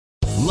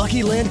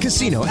Lucky Land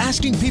Casino,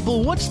 asking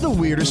people, what's the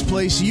weirdest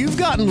place you've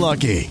gotten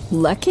lucky?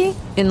 Lucky?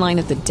 In line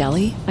at the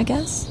deli, I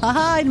guess?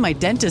 Aha, in my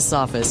dentist's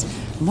office.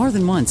 More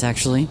than once,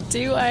 actually.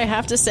 Do I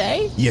have to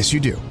say? Yes, you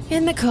do.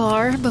 In the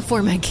car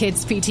before my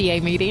kids'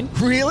 PTA meeting.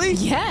 Really?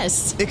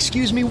 Yes.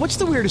 Excuse me, what's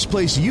the weirdest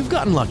place you've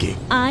gotten lucky?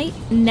 I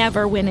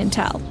never win and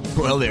tell.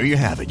 Well, there you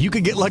have it. You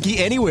can get lucky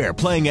anywhere,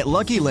 playing at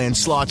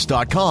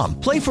LuckyLandSlots.com.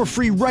 Play for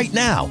free right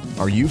now.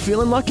 Are you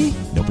feeling lucky?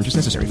 No purchase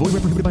necessary. Void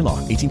where prohibited by law.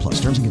 18+.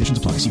 Terms and conditions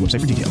apply. See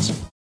website for details.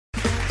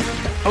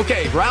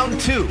 Okay, round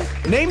two.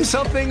 Name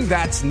something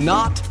that's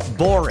not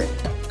boring.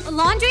 A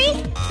laundry?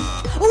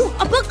 Ooh,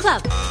 a book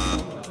club.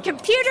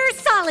 Computer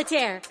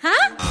solitaire,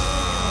 huh?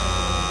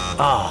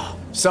 Ah,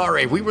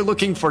 sorry, we were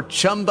looking for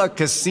Chumba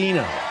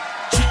Casino.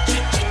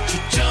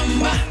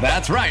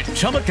 That's right,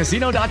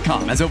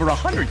 ChumbaCasino.com has over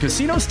 100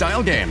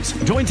 casino-style games.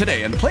 Join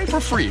today and play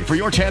for free for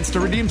your chance to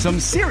redeem some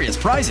serious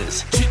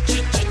prizes.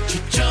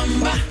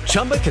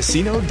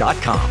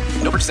 ChumbaCasino.com.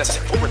 No purchase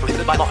necessary. Void where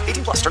prohibited by law.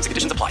 18+. Terms and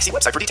conditions apply. See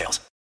website for details.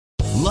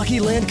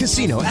 Lucky Land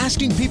Casino,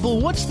 asking people,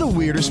 what's the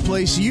weirdest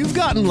place you've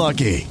gotten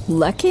lucky?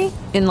 Lucky?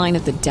 In line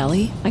at the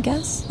deli, I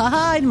guess?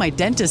 Aha, in my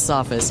dentist's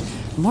office.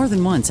 More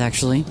than once,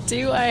 actually.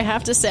 Do I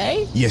have to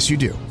say? Yes, you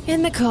do.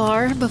 In the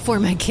car before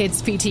my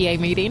kids' PTA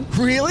meeting.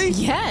 Really?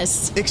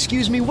 Yes.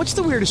 Excuse me, what's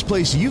the weirdest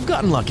place you've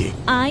gotten lucky?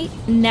 I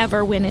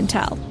never win and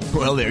tell.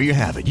 Well, there you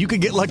have it. You can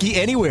get lucky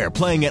anywhere,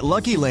 playing at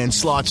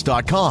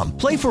LuckyLandSlots.com.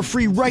 Play for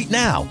free right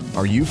now.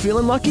 Are you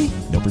feeling lucky?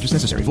 No purchase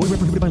necessary. Void where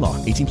prohibited by law.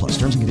 18+.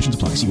 Terms and conditions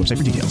apply. See website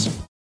for details.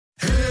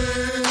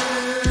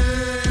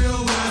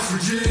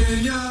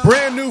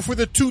 Brand new for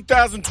the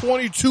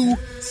 2022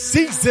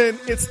 season,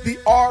 it's the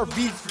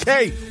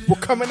RVK.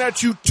 We're coming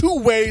at you two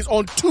ways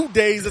on 2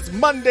 days. It's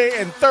Monday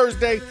and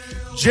Thursday.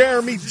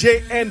 Jeremy,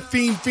 J, and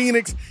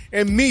Phoenix,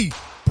 and me,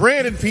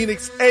 Brandon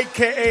Phoenix,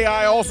 a.k.a.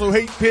 I Also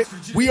Hate Pitt.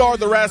 We are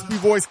the Raspy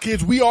Voice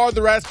Kids. We are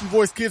the Raspy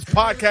Voice Kids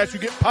podcast.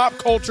 You get pop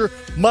culture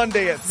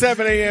Monday at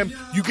 7 a.m.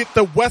 You get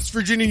the West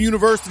Virginia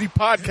University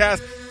podcast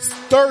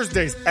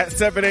Thursdays at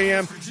 7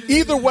 a.m.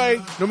 Either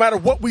way, no matter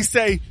what we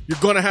say, you're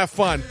going to have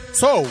fun.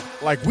 So,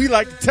 like we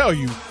like to tell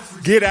you,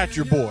 get at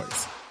your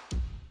boys.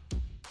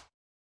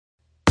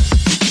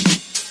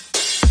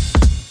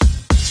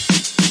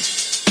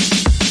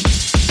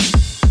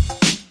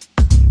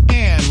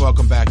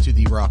 Welcome back to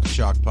the Rock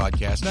Shock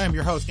Podcast. I'm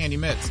your host, Andy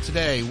Mitz.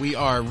 Today, we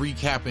are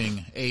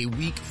recapping a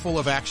week full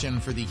of action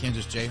for the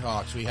Kansas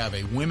Jayhawks. We have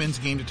a women's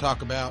game to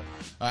talk about.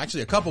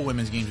 Actually, a couple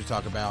women's games to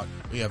talk about.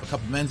 We have a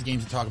couple men's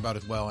games to talk about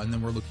as well. And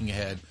then we're looking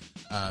ahead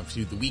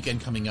to the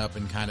weekend coming up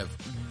and kind of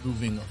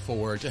moving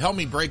forward. To help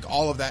me break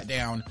all of that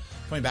down,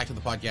 coming back to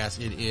the podcast,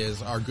 it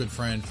is our good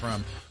friend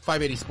from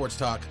 580 Sports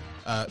Talk,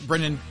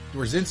 Brendan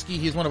Dworzinski.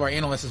 He's one of our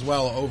analysts as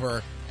well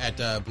over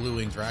at Blue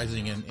Wings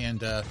Rising.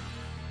 And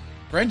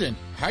Brendan,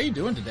 how are you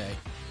doing today?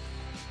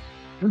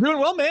 I'm doing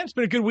well, man. It's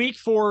been a good week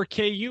for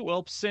KU.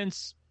 Well,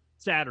 since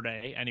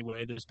Saturday,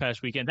 anyway, this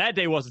past weekend. That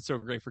day wasn't so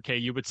great for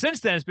KU, but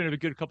since then, it's been a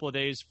good couple of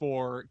days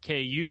for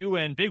KU,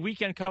 and big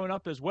weekend coming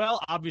up as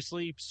well.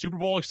 Obviously, Super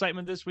Bowl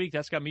excitement this week.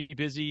 That's got me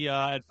busy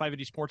at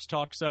 580 Sports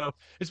Talk, so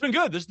it's been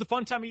good. This is the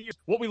fun time of year,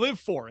 what we live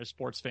for as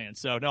sports fans.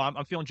 So, no,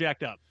 I'm feeling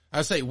jacked up. I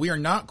would say we are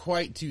not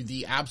quite to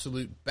the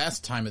absolute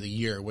best time of the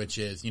year, which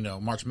is,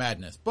 March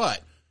Madness,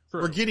 but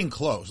we're getting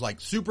close.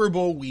 Like Super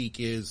Bowl week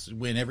is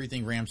when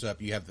everything ramps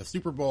up. You have the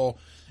Super Bowl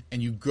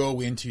and you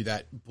go into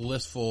that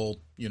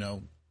blissful,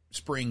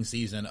 spring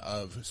season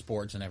of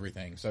sports and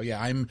everything. So yeah,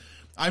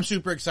 I'm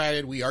super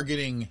excited. We are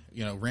getting,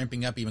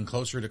 ramping up even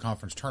closer to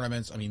conference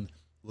tournaments. I mean,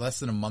 less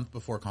than a month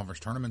before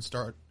conference tournaments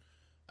start.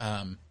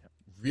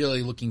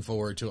 Really looking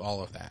forward to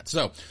all of that.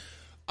 So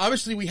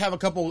obviously we have a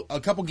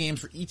couple games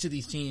for each of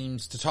these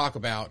teams to talk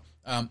about.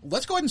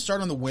 Let's go ahead and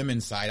start on the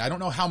women's side. I don't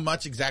know how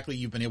much exactly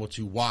you've been able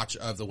to watch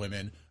of the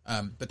women,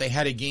 but they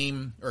had a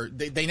game, or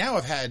they now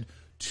have had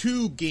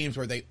two games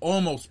where they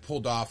almost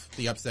pulled off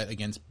the upset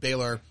against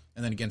Baylor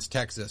and then against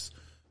Texas.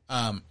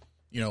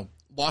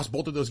 Lost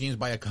both of those games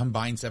by a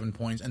combined 7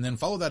 points, and then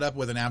followed that up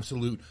with an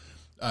absolute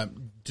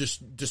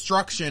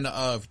destruction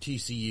of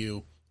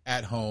TCU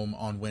at home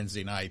on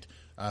Wednesday night,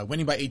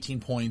 winning by 18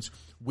 points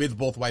with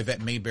both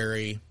Yvette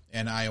Mayberry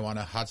and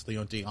Ioana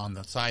Hatzleonti on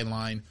the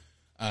sideline.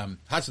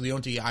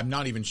 Hatzleonti, I'm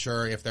not even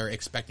sure if they're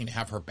expecting to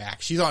have her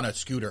back. She's on a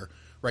scooter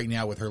right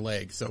now with her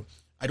leg, so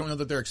I don't know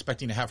that they're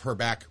expecting to have her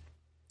back,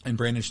 and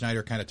Brandon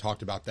Schneider kind of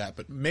talked about that.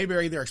 But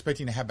Mayberry, they're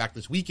expecting to have back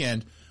this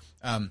weekend,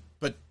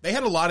 but they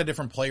had a lot of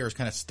different players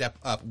kind of step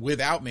up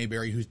without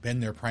Mayberry, who's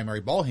been their primary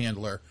ball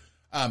handler.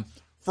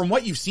 From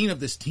what you've seen of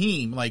this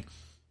team, like,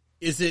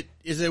 is it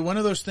one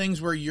of those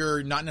things where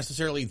you're not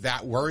necessarily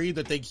that worried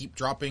that they keep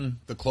dropping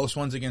the close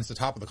ones against the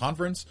top of the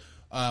conference,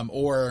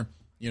 or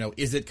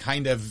is it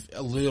kind of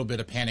a little bit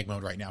of panic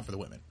mode right now for the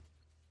women?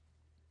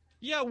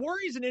 Yeah,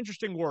 worry is an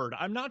interesting word.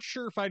 I'm not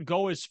sure if I'd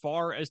go as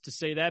far as to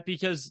say that,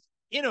 because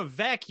in a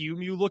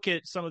vacuum, you look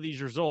at some of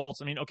these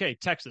results. I mean, okay,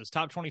 Texas,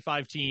 top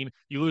 25 team.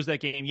 You lose that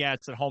game. Yeah,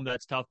 it's at home.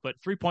 That's tough. But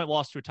 3-point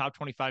loss to a top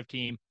 25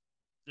 team.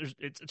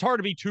 It's hard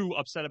to be too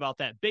upset about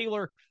that.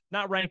 Baylor,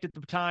 not ranked at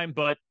the time,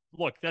 but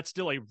look, that's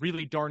still a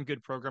really darn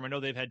good program. I know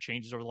they've had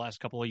changes over the last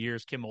couple of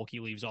years. Kim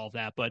Mulkey leaves, all of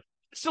that, but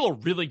still a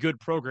really good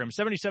program.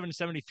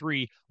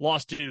 77-73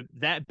 lost to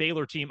that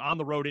Baylor team on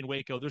the road in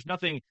Waco. There's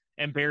nothing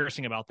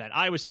embarrassing about that.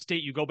 Iowa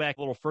State, you go back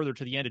a little further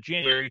to the end of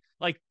January,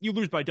 like you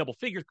lose by double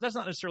figures, but that's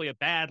not necessarily a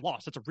bad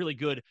loss. That's a really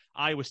good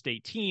Iowa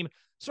State team.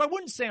 So I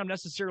wouldn't say I'm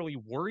necessarily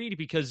worried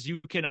because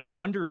you can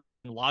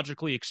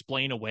logically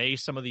explain away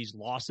some of these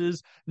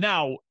losses.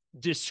 Now,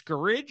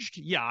 discouraged,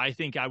 yeah, I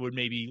think I would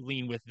maybe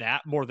lean with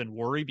that more than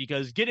worry,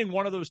 because getting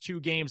one of those two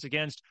games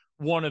against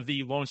one of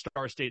the Lone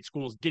Star State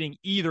schools, getting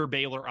either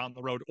Baylor on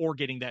the road or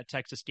getting that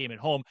Texas game at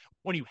home,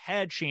 when you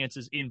had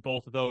chances in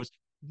both of those,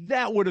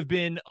 that would have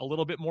been a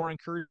little bit more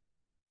encouraging.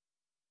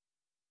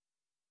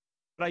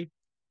 But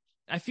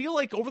I feel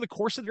like over the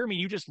course of the year, I mean,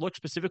 you just look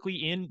specifically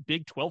in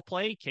Big 12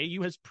 play,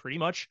 KU has pretty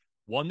much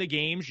won the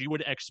games you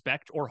would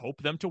expect or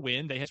hope them to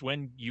win. They has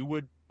when you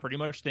would pretty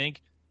much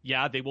think,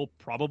 yeah, they will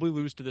probably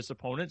lose to this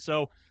opponent.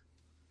 So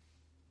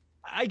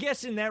I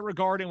guess in that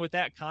regard and with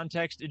that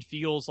context, it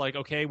feels like,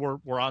 okay,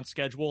 we're on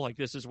schedule. Like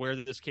this is where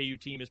this KU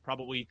team is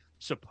probably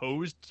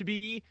supposed to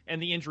be.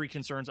 And the injury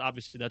concerns,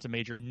 obviously that's a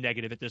major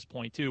negative at this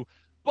point too.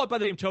 But by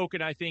the same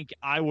token, I think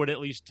I would at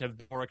least have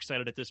been more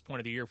excited at this point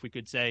of the year if we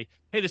could say,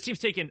 hey, this team's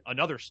taken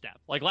another step.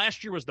 Like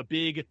last year was the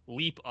big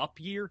leap up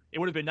year. It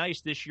would have been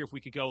nice this year if we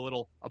could go a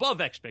little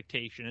above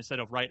expectation instead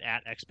of right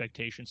at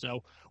expectation.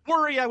 So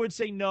worry, I would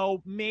say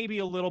no, maybe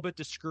a little bit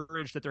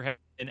discouraged that there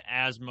hasn't been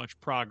as much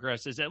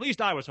progress as at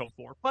least I was hoping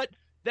for. But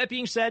that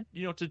being said,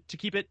 you know, to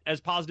keep it as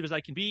positive as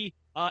I can be,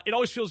 it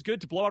always feels good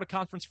to blow out a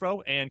conference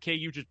foe, and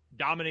KU just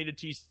dominated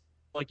TCU,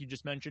 like you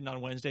just mentioned, on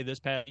Wednesday this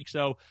past week.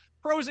 So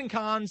pros and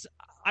cons,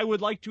 I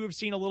would like to have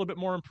seen a little bit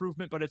more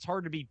improvement, but it's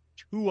hard to be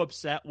too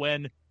upset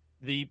when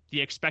the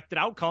expected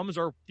outcomes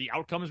are the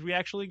outcomes we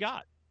actually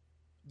got.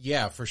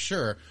 Yeah, for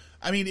sure.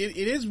 I mean, it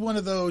is one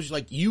of those,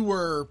 like, you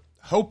were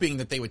hoping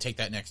that they would take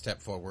that next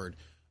step forward.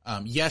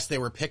 Yes, they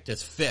were picked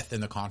as 5th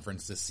in the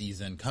conference this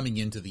season coming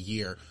into the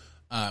year.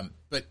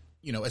 But,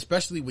 you know,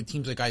 especially with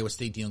teams like Iowa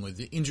State dealing with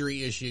the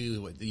injury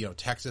issue, with, you know,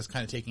 Texas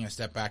kind of taking a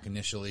step back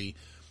initially,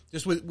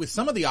 just with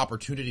some of the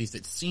opportunities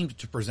that seemed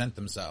to present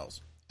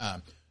themselves.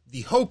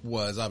 The hope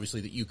was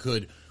obviously that you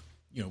could,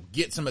 you know,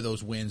 get some of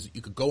those wins.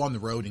 You could go on the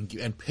road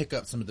and pick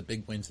up some of the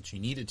big wins that you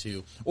needed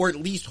to, or at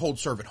least hold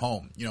serve at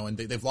home. You know, and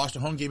they've lost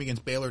a home game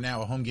against Baylor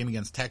now, a home game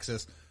against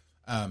Texas.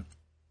 You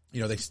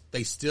know,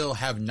 they still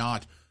have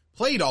not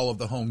played all of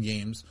the home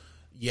games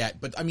yet.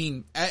 But I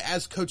mean,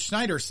 as Coach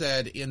Snyder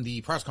said in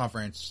the press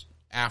conference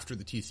after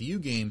the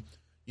TCU game,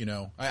 you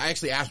know, I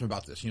actually asked him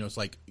about this. You know, it's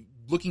like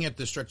looking at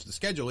the stretch of the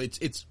schedule,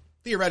 it's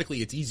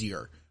theoretically it's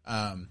easier.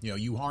 You know,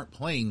 you aren't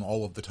playing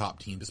all of the top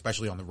teams,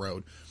 especially on the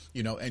road,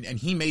 you know, and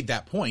he made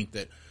that point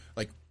that,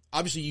 like,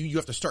 obviously you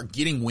have to start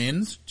getting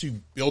wins to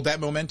build that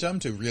momentum,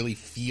 to really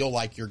feel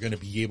like you're going to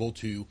be able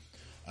to,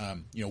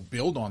 you know,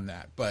 build on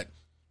that. But,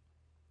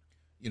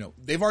 you know,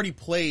 they've already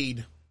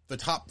played the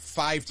top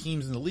 5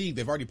 teams in the league.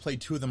 They've already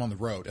played 2 of them on the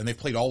road, and they've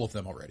played all of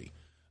them already.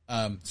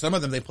 Some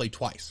of them they played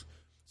twice.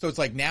 So it's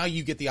like now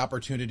you get the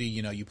opportunity,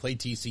 you know, you played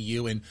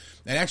TCU, and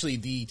actually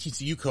the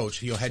TCU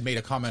coach, you know, had made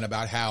a comment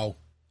about how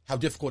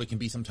difficult it can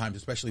be sometimes,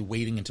 especially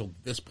waiting until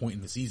this point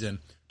in the season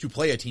to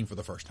play a team for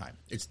the first time.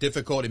 It's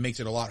difficult. It makes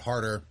it a lot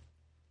harder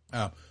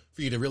for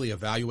you to really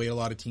evaluate a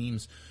lot of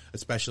teams,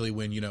 especially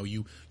when, you know,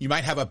 you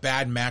might have a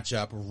bad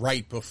matchup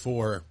right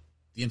before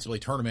the NCAA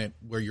tournament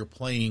where you're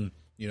playing,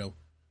 you know,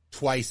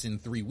 twice in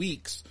 3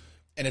 weeks,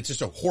 and it's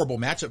just a horrible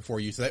matchup for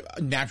you. So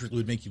that naturally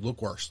would make you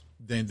look worse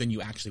than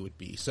you actually would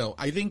be. So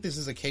I think this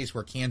is a case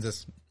where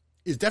Kansas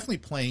is definitely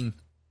playing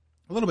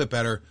a little bit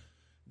better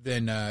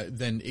than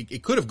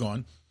it could have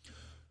gone.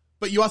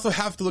 But you also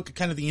have to look at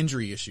kind of the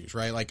injury issues,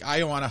 right? Like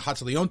Ioana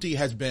Hatzaleonte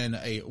has been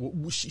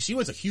she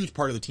was a huge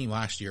part of the team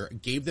last year,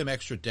 gave them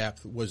extra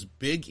depth, was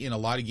big in a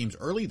lot of games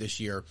early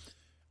this year.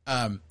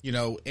 You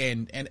know,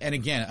 and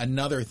again,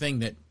 another thing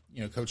that,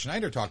 you know, Coach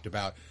Schneider talked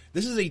about,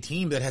 this is a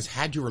team that has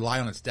had to rely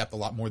on its depth a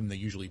lot more than they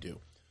usually do.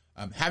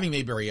 Having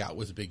Mayberry out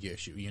was a big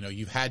issue. You know,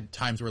 you've had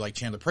times where like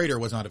Chandler Prater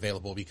was not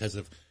available because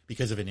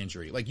of an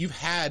injury. Like you've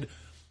had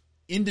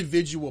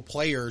individual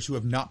players who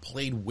have not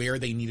played where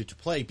they needed to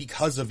play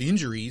because of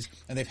injuries,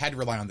 and they've had to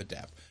rely on the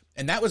depth.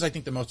 And that was, I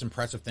think, the most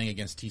impressive thing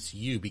against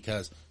TCU,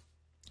 because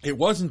it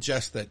wasn't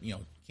just that, you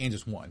know,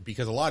 Kansas won,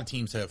 because a lot of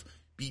teams have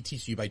beat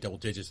TCU by double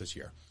digits this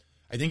year.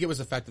 I think it was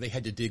the fact that they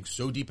had to dig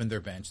so deep in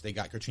their bench. They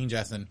got Katrine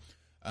Jessen,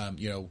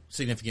 you know,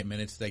 significant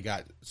minutes. They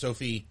got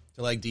Sophie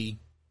Telegdi,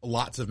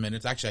 lots of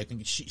minutes. Actually, I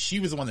think she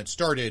was the one that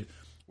started,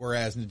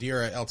 whereas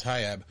Nadira El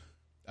Tayeb,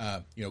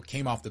 you know,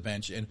 came off the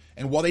bench. And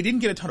while they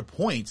didn't get a ton of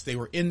points, they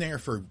were in there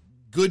for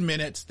good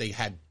minutes. They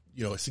had,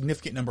 you know, a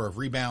significant number of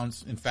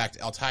rebounds. In fact,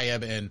 El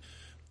Tayeb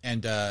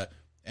and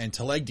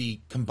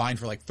Telegdi combined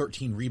for like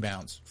 13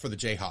 rebounds for the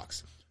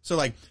Jayhawks. So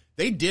like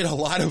they did a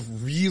lot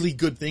of really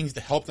good things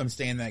to help them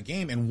stay in that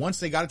game. And once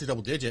they got it to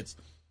double digits,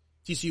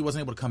 TCU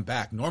wasn't able to come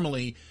back.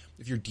 Normally,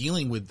 if you're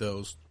dealing with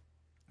those,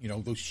 you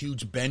know, those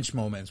huge bench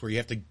moments where you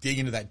have to dig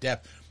into that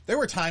depth, there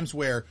were times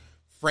where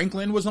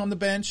Franklin was on the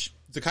bench.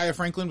 Zakiya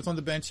Franklin was on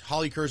the bench.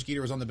 Holly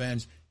Kurz-Geter was on the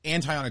bench.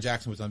 And Tiana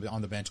Jackson was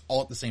on the bench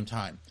all at the same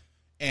time.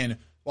 And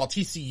while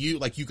TCU,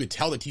 like you could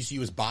tell that TCU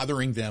was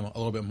bothering them a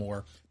little bit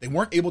more, they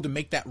weren't able to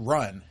make that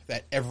run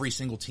that every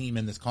single team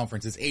in this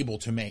conference is able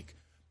to make.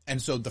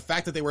 And so the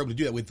fact that they were able to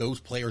do that with those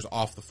players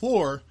off the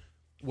floor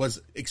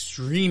was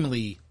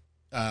extremely,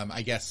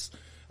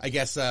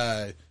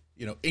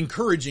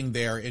 encouraging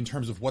there in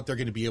terms of what they're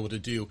going to be able to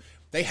do.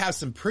 They have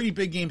some pretty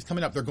big games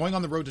coming up. They're going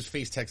on the road to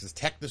face Texas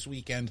Tech this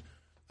weekend,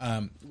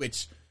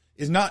 which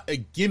is not a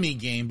gimme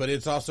game, but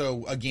it's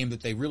also a game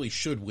that they really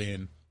should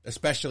win,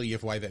 especially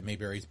if Yvette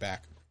Mayberry's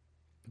back.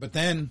 But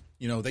then,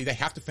 they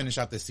have to finish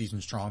out this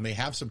season strong. They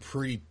have some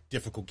pretty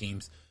difficult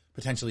games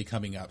potentially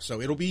coming up. So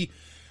it'll be,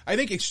 I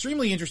think,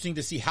 extremely interesting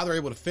to see how they're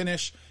able to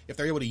finish, if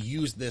they're able to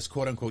use this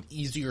quote-unquote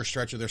easier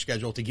stretch of their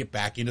schedule to get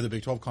back into the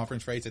Big 12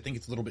 conference race. I think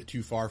it's a little bit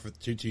too far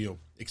to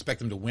expect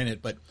them to win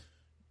it, but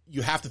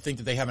you have to think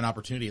that they have an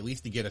opportunity at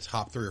least to get a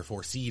top 3 or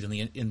 4 seed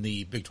in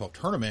the Big 12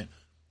 tournament,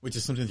 which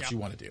is something that you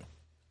want to do.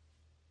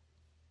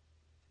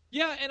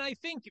 Yeah, and I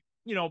think,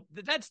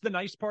 that's the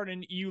nice part,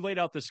 and you laid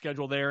out the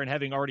schedule there, and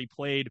having already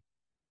played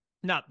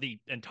not the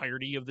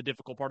entirety of the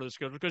difficult part of the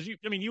schedule, because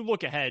you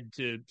look ahead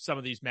to some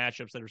of these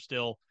matchups that are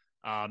still,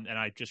 and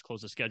I just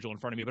closed the schedule in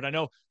front of me, but I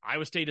know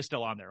Iowa State is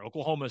still on there.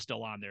 Oklahoma is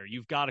still on there.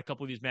 You've got a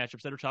couple of these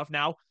matchups that are tough.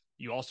 Now,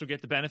 you also get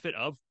the benefit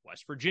of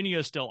West Virginia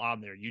is still on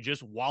there. You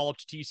just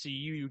walloped TCU.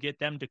 You get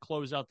them to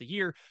close out the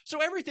year. So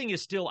everything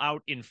is still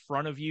out in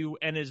front of you.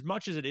 And as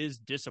much as it is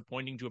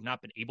disappointing to have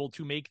not been able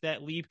to make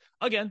that leap,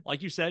 again,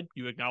 like you said,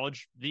 you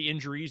acknowledge the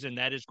injuries, and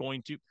that's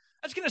going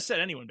to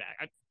set anyone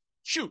back.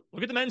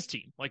 Look at the men's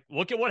team. Like,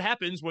 look at what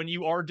happens when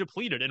you are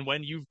depleted and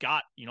when you've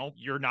got,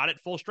 you're not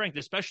at full strength,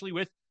 especially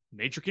with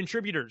major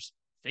contributors.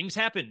 Things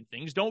happen.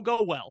 Things don't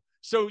go well.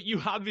 So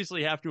you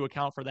obviously have to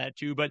account for that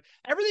too, but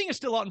everything is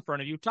still out in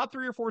front of you. Top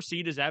 3 or 4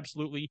 seed is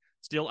absolutely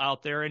still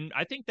out there. And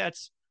I think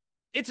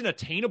it's an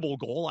attainable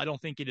goal. I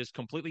don't think it is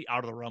completely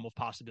out of the realm of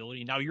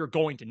possibility. Now you're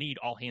going to need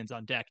all hands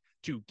on deck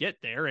to get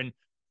there. And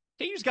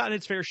KU's gotten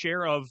its fair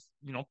share of,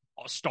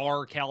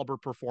 star caliber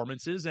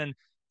performances. And,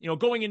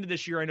 going into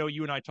this year, I know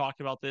you and I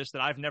talked about this,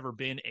 that I've never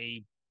been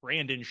a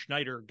Brandon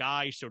Schneider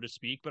guy, so to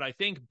speak, but I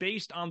think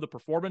based on the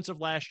performance of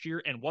last year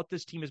and what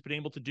this team has been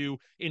able to do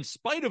in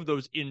spite of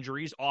those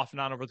injuries off and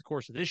on over the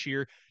course of this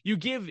year, you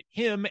give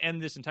him and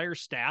this entire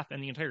staff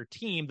and the entire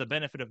team the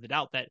benefit of the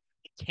doubt that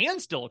it can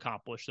still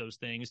accomplish those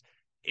things.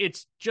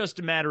 It's just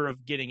a matter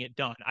of getting it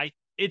done.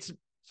 It's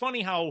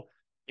funny how,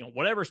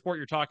 whatever sport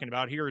you're talking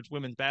about here, it's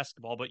women's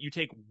basketball, but you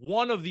take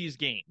one of these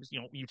games,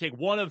 you take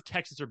one of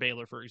Texas or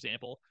Baylor, for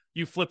example,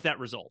 you flip that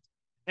result.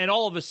 And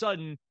all of a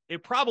sudden,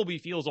 it probably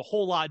feels a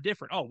whole lot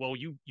different. Oh, well,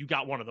 you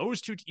got one of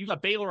those two. You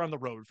got Baylor on the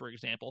road, for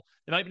example.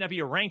 They might not be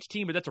a ranked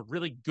team, but that's a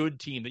really good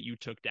team that you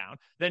took down.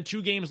 Then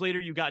 2 games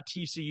later, you got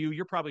TCU.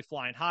 You're probably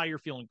flying high. You're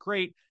feeling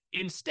great.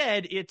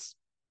 Instead, it's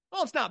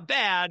not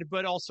bad,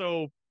 but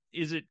also,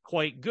 is it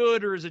quite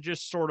good, or is it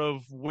just sort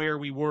of where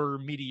we were,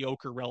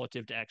 mediocre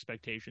relative to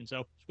expectation?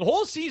 So the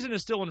whole season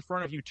is still in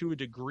front of you to a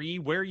degree.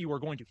 Where you are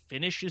going to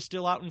finish is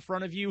still out in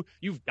front of you.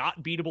 You've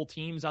got beatable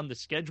teams on the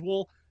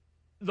schedule.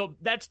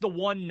 That's the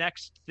one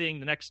next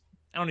thing, I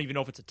don't even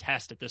know if it's a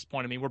test at this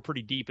point. We're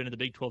pretty deep into the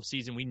Big 12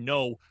 season. We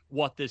know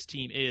what this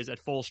team is at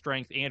full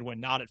strength and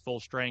when not at full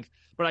strength.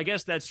 But I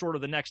guess that's sort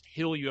of the next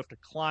hill you have to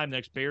climb, the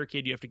next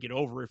barricade you have to get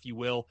over, if you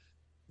will.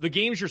 The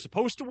games you're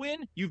supposed to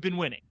win, you've been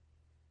winning.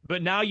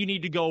 But now you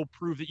need to go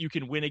prove that you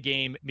can win a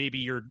game maybe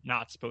you're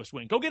not supposed to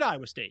win. Go get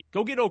Iowa State.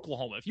 Go get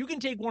Oklahoma. If you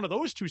can take one of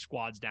those 2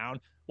 squads down,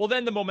 well,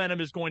 then the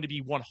momentum is going to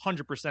be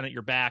 100% at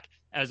your back,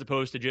 as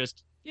opposed to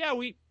just,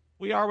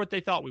 we are what they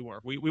thought we were.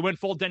 We went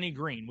full Denny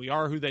Green. We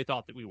are who they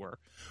thought that we were.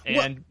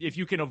 And if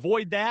you can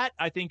avoid that,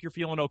 I think you're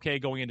feeling okay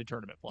going into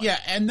tournament play. Yeah,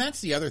 and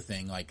that's the other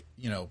thing. Like,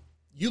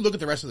 you look at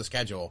the rest of the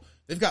schedule,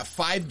 they've got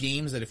 5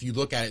 games that if you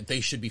look at it, they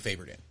should be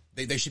favored in.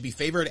 They should be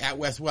favored at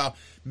West. Well,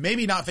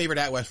 maybe not favored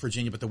at West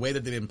Virginia, but the way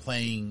that they've been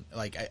playing,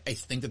 like, I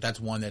think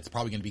that's one that's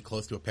probably going to be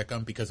close to a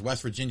pick-em, because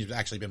West Virginia's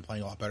actually been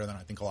playing a lot better than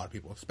I think a lot of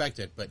people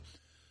expected. But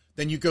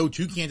then you go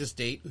to Kansas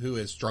State, who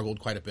has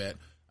struggled quite a bit,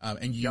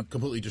 and you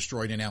completely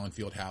destroyed in Allen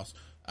Fieldhouse.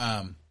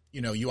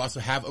 You also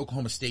have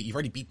Oklahoma State. You've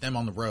already beat them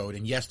on the road,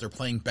 and yes, they're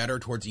playing better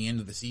towards the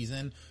end of the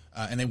season.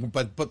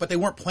 But they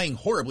weren't playing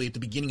horribly at the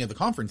beginning of the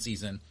conference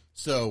season.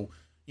 So,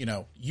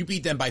 you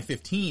beat them by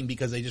 15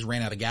 because they just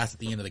ran out of gas at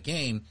the end of the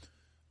game.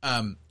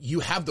 You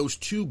have those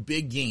 2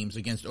 big games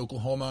against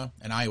Oklahoma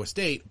and Iowa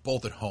State,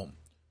 both at home.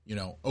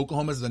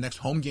 Oklahoma is the next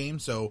home game.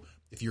 So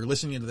if you're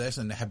listening to this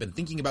and have been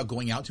thinking about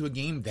going out to a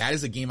game, that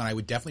is a game I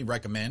would definitely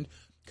recommend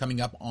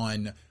coming up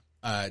on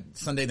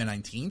Sunday the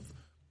 19th.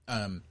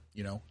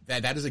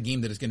 That is a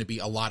game that is going to be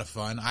a lot of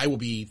fun. I will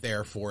be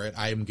there for it.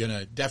 I am going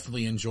to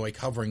definitely enjoy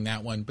covering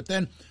that one. But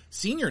then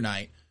senior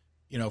night,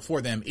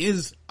 for them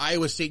is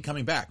Iowa State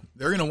coming back.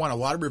 They're going to want a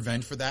lot of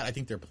revenge for that. I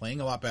think they're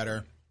playing a lot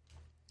better.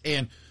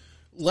 And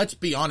let's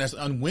be honest,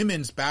 on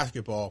women's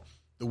basketball,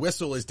 the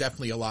whistle is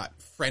definitely a lot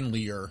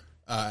friendlier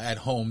at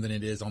home than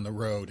it is on the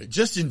road,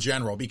 just in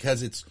general,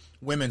 because it's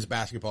women's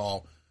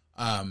basketball.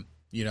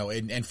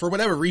 and for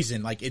whatever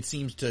reason, like it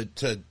seems to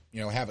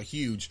have a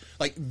huge,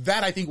 like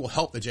that I think will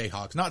help the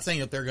Jayhawks. Not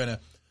saying that they're going to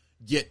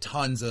get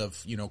tons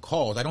of,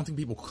 calls. I don't think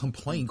people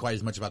complain quite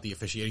as much about the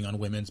officiating on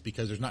women's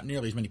because there's not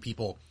nearly as many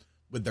people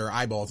with their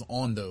eyeballs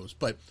on those.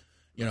 But,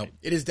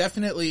 it is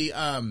definitely,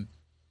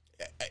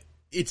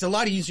 it's a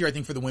lot easier, I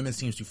think, for the women's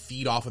teams to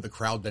feed off of the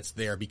crowd that's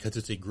there because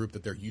it's a group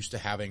that they're used to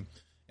having.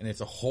 And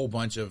it's a whole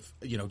bunch of,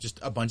 just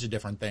a bunch of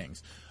different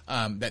things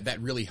that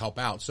really help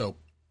out. So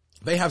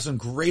they have some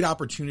great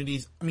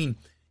opportunities. I mean,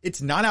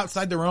 it's not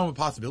outside the realm of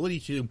possibility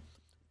to,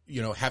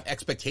 have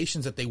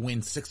expectations that they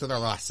win 6 of their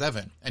last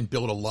 7 and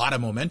build a lot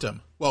of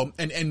momentum. Well,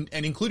 and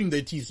including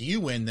the TCU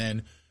win,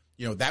 then,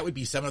 that would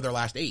be 7 of their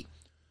last 8.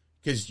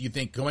 Because you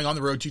think going on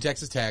the road to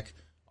Texas Tech,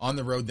 on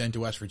the road then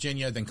to West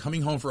Virginia, then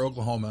coming home for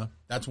Oklahoma,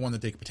 that's one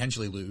that they could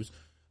potentially lose.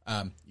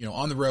 On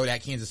the road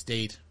at Kansas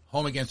State,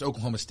 home against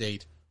Oklahoma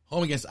State,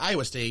 home against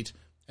Iowa State,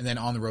 and then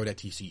on the road at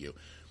TCU.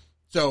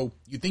 So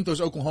you think those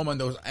Oklahoma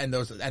and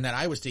that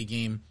Iowa State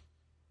game,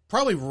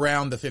 probably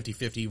around the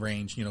 50-50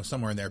 range,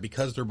 somewhere in there,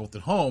 because they're both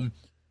at home.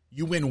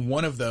 You win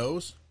one of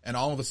those, and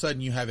all of a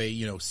sudden you have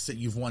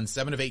you've won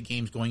 7 of 8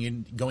 games going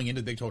into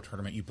the Big 12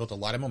 tournament. You've built a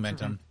lot of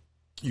momentum.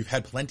 Mm-hmm. You've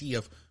had plenty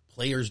of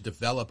players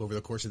develop over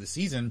the course of the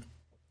season.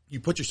 You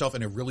put yourself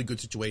in a really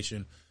good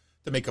situation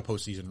to make a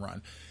postseason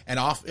run. And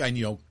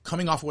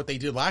coming off of what they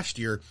did last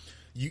year,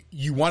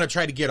 you want to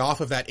try to get off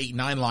of that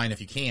 8-9 line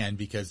if you can,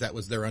 because that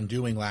was their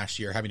undoing last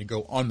year, having to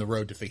go on the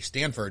road to face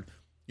Stanford,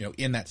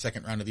 in that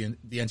second round of the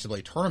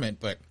NCAA tournament.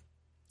 But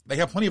they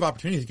have plenty of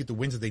opportunities to get the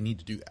wins that they need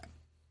to do that.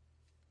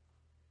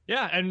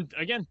 Yeah, and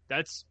again,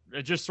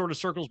 it just sort of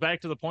circles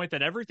back to the point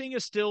that everything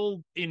is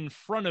still in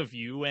front of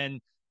you. And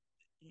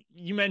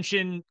you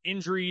mentioned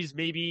injuries.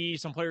 Maybe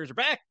some players are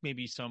back,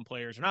 maybe some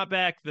players are not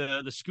back.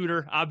 The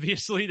scooter,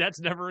 obviously, that's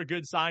never a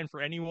good sign for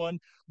anyone.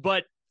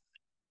 But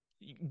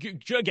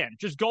again,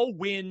 just go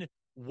win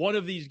one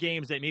of these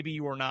games that maybe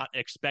you are not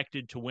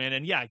expected to win.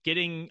 And yeah,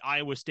 getting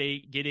Iowa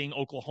State, getting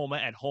Oklahoma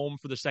at home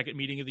for the second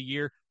meeting of the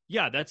year,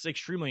 yeah, that's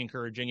extremely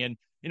encouraging. And,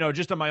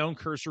 just on my own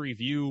cursory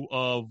view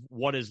of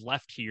what is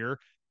left here,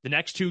 the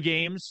next 2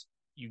 games,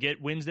 you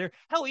get wins there.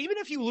 Hell, even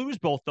if you lose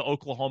both the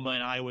Oklahoma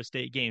and Iowa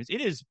State games,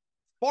 it is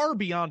far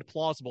beyond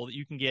plausible that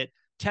you can get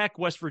Tech,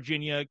 West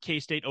Virginia,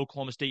 K-State,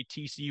 Oklahoma State,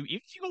 TCU.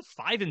 Even if you go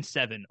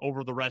 5-7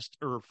 over the rest,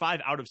 or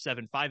 5 out of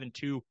 7,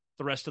 5-2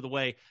 the rest of the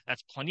way,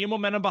 that's plenty of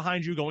momentum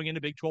behind you going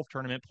into Big 12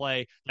 tournament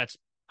play. That's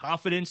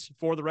confidence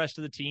for the rest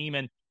of the team.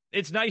 And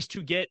it's nice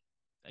to get,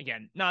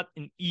 again, not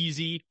an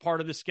easy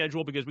part of the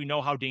schedule, because we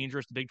know how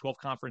dangerous the Big 12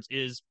 conference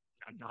is,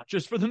 not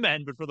just for the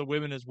men, but for the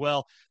women as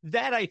well.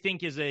 That, I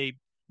think,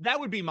 that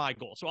would be my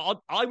goal.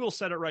 So I will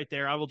set it right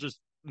there. I will just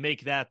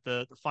make that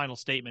the final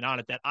statement on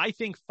it, that I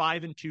think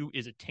 5-2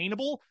 is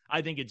attainable.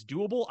 I think it's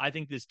doable. I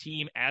think this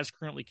team, as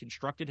currently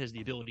constructed, has the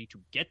ability to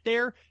get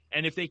there.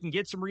 And if they can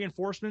get some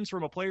reinforcements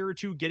from a player or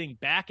two getting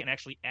back and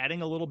actually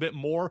adding a little bit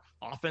more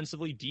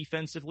offensively,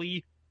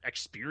 defensively,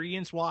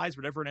 experience-wise,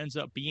 whatever it ends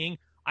up being,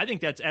 I think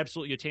that's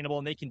absolutely attainable,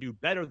 and they can do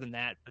better than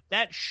that. But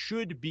that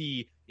should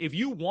be, if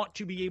you want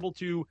to be able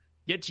to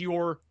get to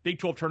your Big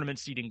 12 tournament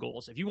seeding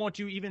goals, if you want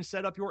to even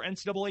set up your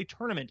NCAA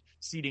tournament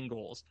seeding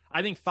goals,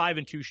 I think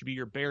 5-2 should be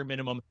your bare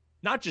minimum,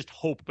 not just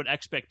hope, but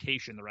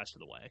expectation the rest of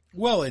the way.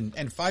 Well, and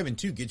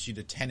 5-2 gets you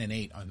to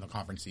 10-8 on the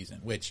conference season,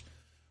 which,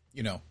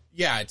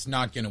 yeah, it's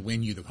not going to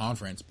win you the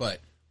conference,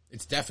 but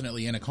it's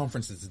definitely, in a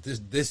conference that's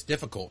this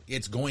difficult,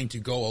 it's going to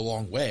go a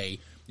long way.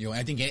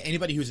 I think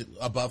anybody who's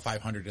above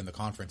 500 in the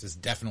conference is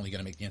definitely going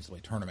to make the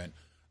NCAA tournament.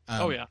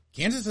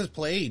 Kansas has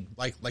played,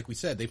 like we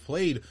said, they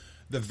played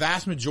the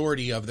vast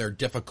majority of their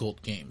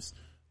difficult games,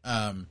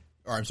 of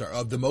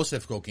the most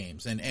difficult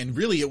games. And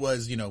really it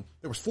was, there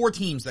was 4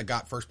 teams that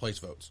got first place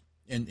votes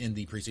in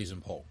the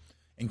preseason poll.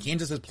 And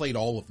Kansas has played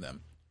all of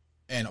them,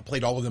 and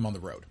played all of them on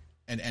the road.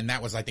 And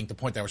that was, I think, the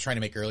point that I was trying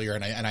to make earlier,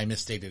 and I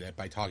misstated it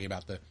by talking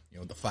about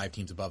the 5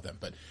 teams above them.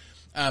 But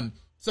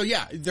so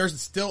yeah,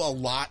 there's still a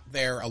lot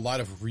there, a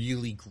lot of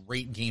really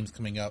great games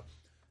coming up.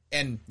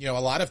 And, a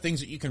lot of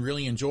things that you can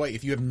really enjoy.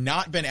 If you have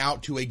not been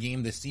out to a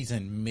game this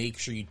season, make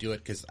sure you do it,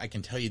 because I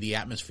can tell you the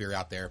atmosphere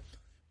out there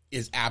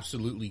is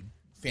absolutely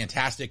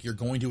fantastic. You're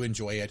going to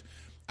enjoy it.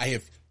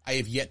 I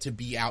have yet to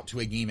be out to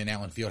a game in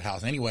Allen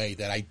Fieldhouse anyway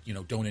that I,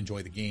 don't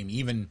enjoy the game.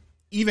 Even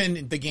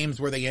the games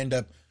where they end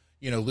up,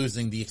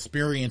 losing, the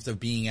experience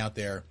of being out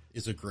there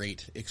is a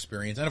great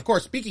experience. And of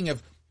course, speaking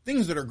of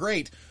things that are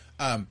great,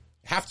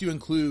 have to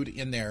include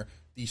in there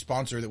the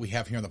sponsor that we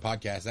have here on the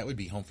podcast. That would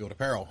be Home Field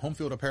Apparel. Home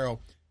Field Apparel,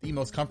 the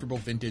most comfortable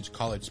vintage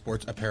college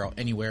sports apparel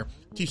anywhere.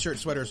 T-shirts,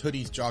 sweaters,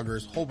 hoodies,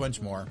 joggers, whole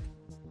bunch more.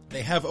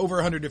 They have over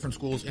 100 different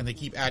schools, and they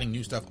keep adding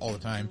new stuff all the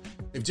time.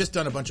 They've just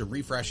done a bunch of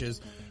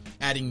refreshes,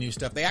 adding new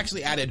stuff. They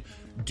actually added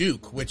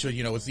Duke, which,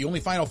 was the only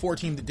Final Four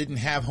team that didn't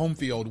have home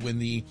field when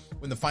the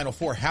Final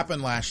Four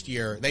happened last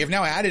year. They have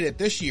now added it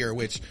this year,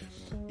 which,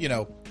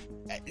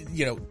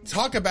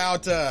 talk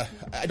about,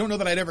 I don't know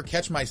that I'd ever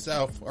catch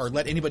myself or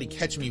let anybody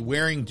catch me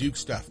wearing Duke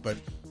stuff, but,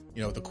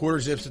 the quarter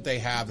zips that they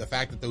have, the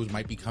fact that those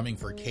might be coming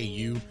for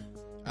KU,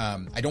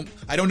 I don't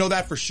know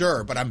that for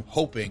sure, but I'm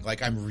hoping,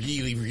 like I'm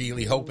really,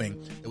 really hoping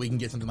that we can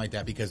get something like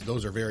that because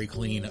those are very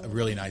clean, a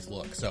really nice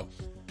look. So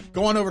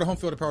go on over to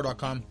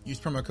homefieldapparel.com, use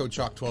promo code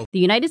CHALK12. The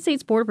United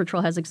States Border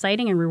Patrol has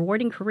exciting and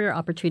rewarding career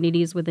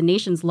opportunities with the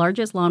nation's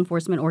largest law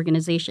enforcement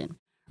organization.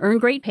 Earn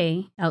great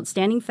pay,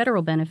 outstanding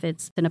federal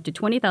benefits, and up to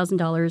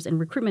 $20,000 in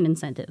recruitment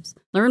incentives.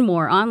 Learn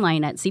more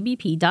online at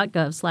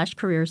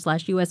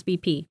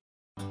cbp.gov/career/USBP.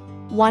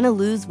 Want to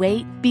lose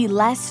weight, be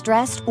less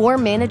stressed, or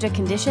manage a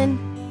condition?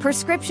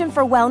 Prescription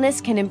for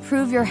Wellness can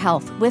improve your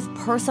health with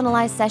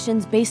personalized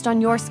sessions based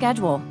on your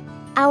schedule.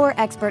 Our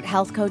expert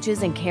health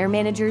coaches and care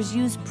managers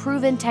use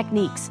proven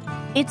techniques.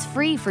 It's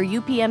free for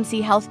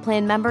UPMC Health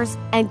Plan members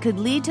and could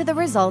lead to the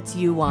results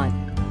you want.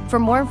 For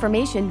more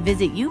information,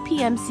 visit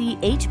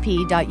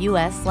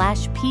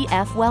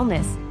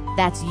upmchp.us/pfwellness.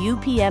 That's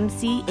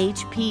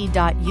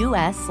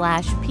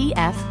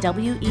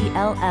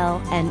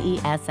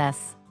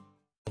upmchp.us/pfwellness.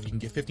 You can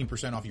get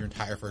 15% off your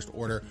entire first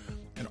order,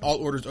 and all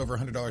orders over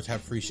 $100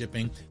 have free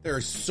shipping. There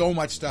is so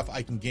much stuff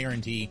I can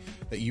guarantee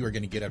that you are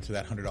going to get up to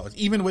that $100.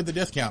 Even with the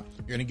discount,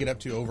 you're going to get up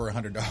to over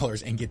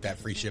 $100 and get that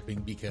free shipping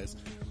because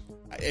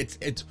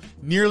it's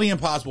nearly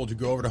impossible to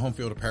go over to Home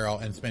Field Apparel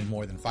and spend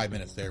more than 5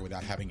 minutes there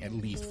without having at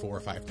least 4 or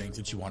 5 things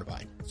that you want to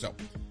buy. So,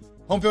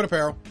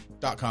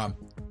 homefieldapparel.com,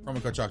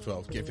 promo code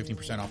CHALK12, get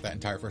 15% off that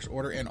entire first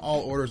order, and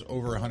all orders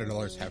over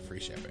 $100 have free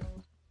shipping.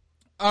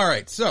 All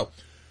right, so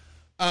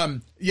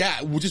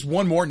just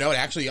one more note.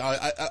 Actually,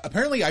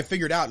 apparently I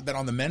figured out that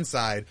on the men's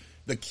side,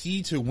 the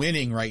key to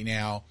winning right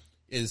now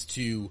is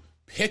to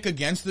pick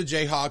against the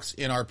Jayhawks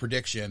in our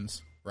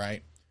predictions,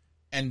 right?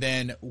 And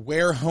then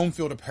wear home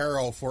field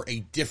apparel for a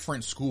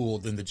different school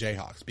than the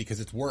Jayhawks because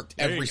it's worked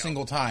every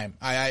single time.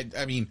 I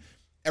mean,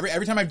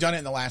 every time I've done it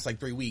in the last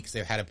 3 weeks,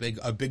 they've had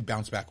a big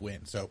bounce back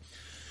win. So,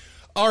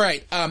 all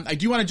right. I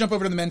do want to jump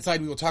over to the men's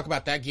side. We will talk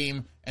about that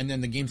game and then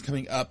the games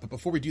coming up. But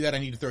before we do that, I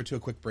need to throw it to a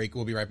quick break.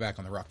 We'll be right back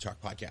on the Rock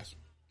Chalk Podcast.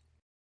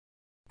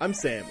 I'm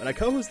Sam, and I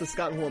co-host the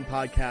Scott and Holm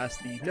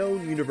podcast, the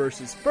known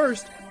universe's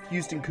first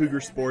Houston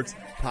Cougar sports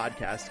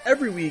podcast.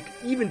 Every week,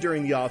 even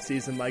during the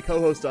offseason, my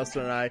co-host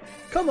Dustin and I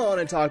come on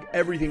and talk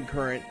everything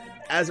current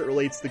as it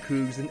relates to the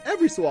Cougs, and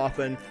every so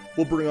often,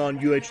 we'll bring on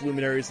UH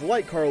luminaries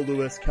like Carl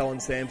Lewis, Kellen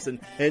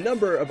Sampson, and a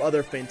number of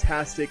other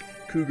fantastic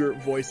Cougar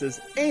voices.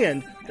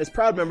 And as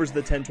proud members of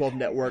the 10-12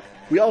 network,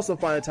 we also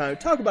find the time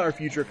to talk about our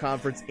future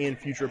conference and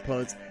future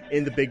opponents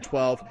in the Big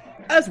 12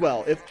 as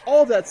well. If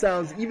all of that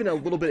sounds even a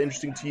little bit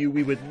interesting to you,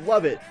 we would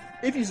love it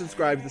if you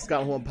subscribe to the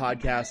Scott Holm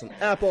podcast on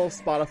Apple,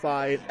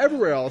 Spotify, and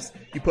everywhere else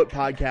you put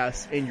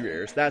podcasts in your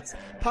ears. That's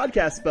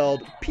podcast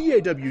spelled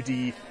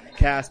P-A-W-D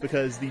cast,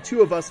 because the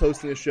two of us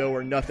hosting the show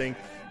are nothing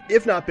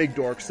if not big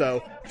dorks.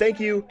 So thank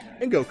you,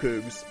 and go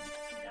Cougs.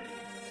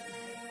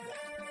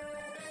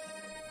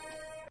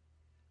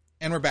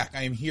 And we're back.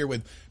 I am here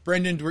with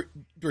Brendan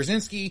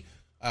Dworzinski,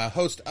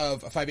 host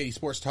of 580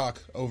 Sports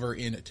Talk over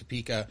in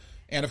Topeka,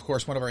 and of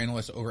course one of our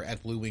analysts over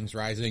at Blue Wings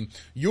Rising.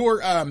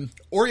 Your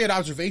Oriat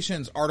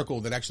Observations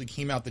article that actually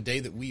came out the day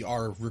that we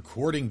are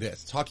recording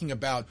this, talking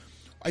about,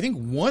 I think,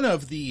 one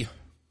of the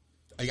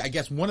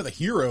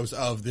heroes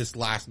of this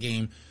last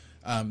game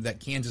that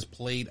Kansas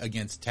played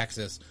against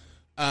Texas.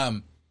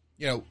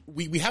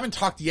 We haven't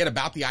talked yet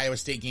about the Iowa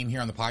State game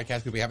here on the podcast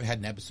because we haven't had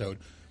an episode,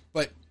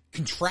 but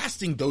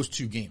contrasting those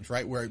two games,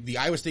 right, where the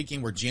Iowa State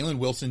game where Jalen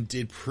Wilson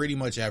did pretty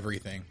much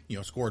everything,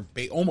 scored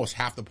almost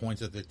half the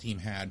points that the team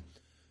had,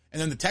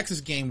 and then the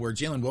Texas game where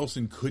Jalen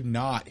Wilson could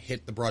not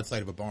hit the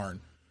broadside of a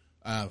barn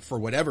for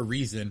whatever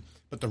reason,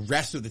 but the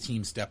rest of the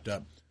team stepped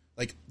up.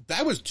 Like,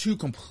 that was two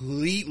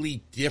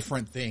completely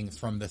different things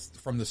from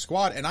the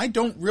squad, and I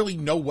don't really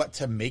know what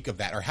to make of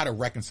that or how to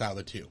reconcile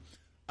the two.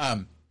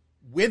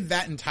 With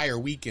that entire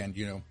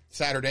weekend,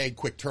 Saturday,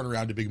 quick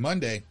turnaround to Big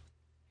Monday,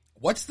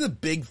 what's the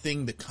big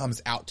thing that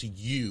comes out to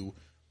you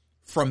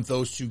from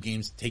those two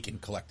games taken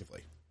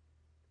collectively?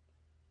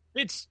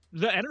 It's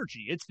the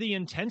energy. It's the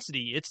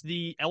intensity. It's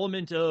the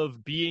element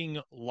of being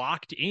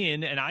locked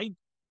in. And I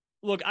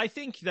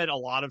think that a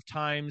lot of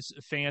times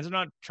fans, I'm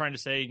not trying to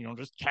say,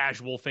 just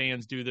casual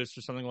fans do this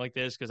or something like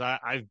this, because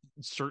I've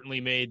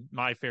certainly made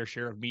my fair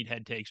share of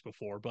meathead takes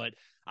before. But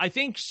I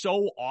think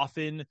so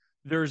often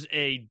there's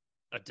a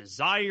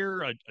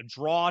desire, a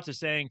draw to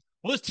saying,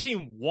 well, this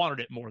team wanted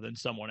it more than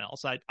someone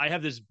else. I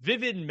have this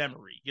vivid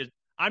memory.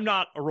 I'm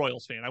not a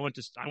Royals fan. I went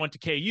to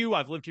KU.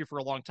 I've lived here for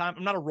a long time.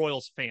 I'm not a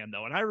Royals fan,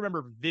 though. And I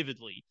remember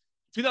vividly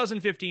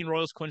 2015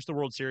 Royals clinched the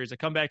World Series. I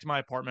come back to my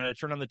apartment. I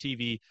turn on the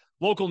TV,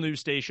 local news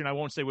station. I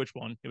won't say which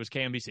one. It was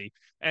KMBC.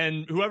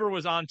 And whoever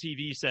was on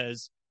TV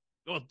says,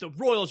 well, the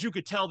Royals, you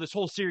could tell this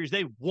whole series,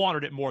 they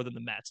wanted it more than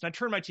the Mets. And I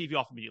turned my TV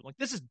off immediately. Like,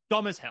 this is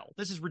dumb as hell.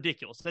 This is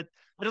ridiculous. That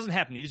doesn't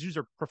happen. These dudes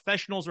are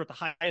professionals or at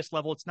the highest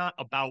level. It's not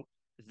about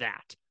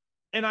that.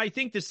 And I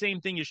think the same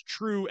thing is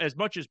true, as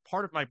much as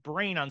part of my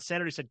brain on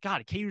Saturday said,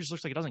 God, KU just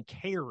looks like it doesn't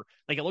care.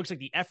 Like, it looks like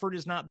the effort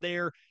is not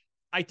there.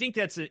 I think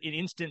that's an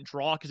instant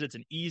draw because it's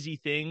an easy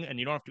thing and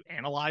you don't have to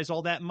analyze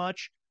all that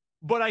much.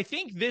 But I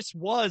think this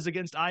was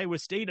against Iowa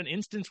State an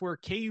instance where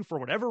KU, for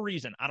whatever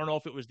reason, I don't know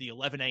if it was the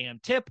 11 a.m.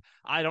 tip.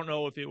 I don't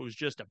know if it was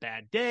just a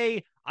bad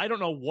day. I don't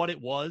know what it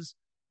was,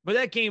 but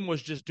that game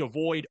was just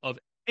devoid of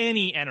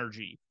any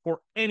energy for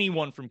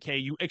anyone from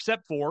KU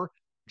except for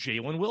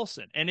Jalen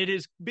Wilson. And it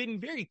has been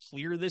very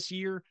clear this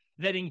year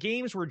that in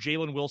games where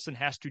Jalen Wilson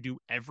has to do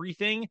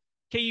everything,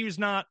 KU is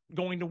not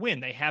going to win.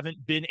 They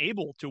haven't been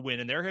able to win.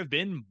 And there have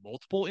been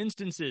multiple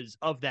instances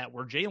of that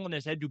where Jalen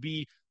has had to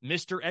be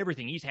Mr.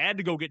 Everything. He's had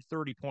to go get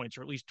 30 points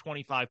or at least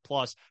 25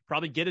 plus,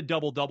 probably get a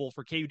double-double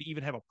for KU to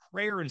even have a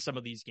prayer in some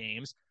of these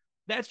games.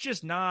 That's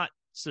just not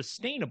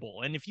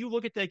sustainable. And if you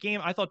look at that game,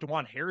 I thought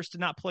DeJuan Harris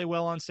did not play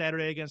well on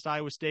Saturday against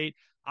Iowa State.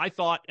 I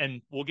thought,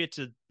 and we'll get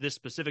to this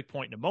specific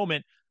point in a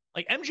moment,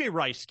 like MJ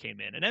Rice came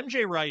in, and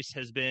MJ Rice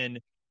has been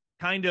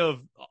kind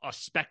of a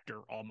specter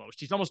almost.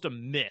 He's almost a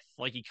myth.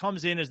 Like he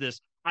comes in as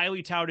this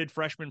highly touted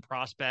freshman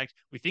prospect.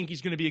 We think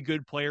he's going to be a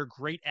good player,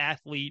 great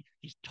athlete.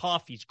 He's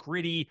tough, he's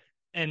gritty,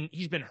 and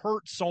he's been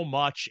hurt so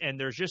much. And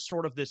there's just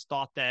sort of this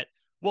thought that,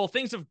 well,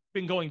 things have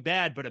been going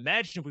bad, but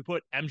imagine if we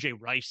put MJ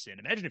Rice in.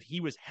 Imagine if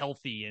he was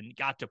healthy and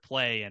got to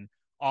play and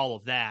all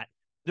of that.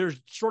 There's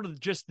sort of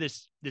just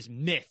this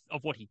myth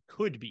of what he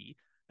could be.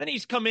 Then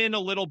he's come in a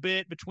little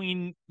bit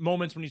between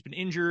moments when he's been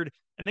injured.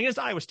 And against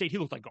Iowa State, he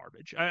looked like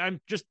garbage.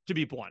 I'm just to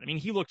be blunt. I mean,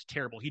 he looked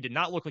terrible. He did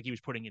not look like he was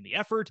putting in the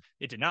effort.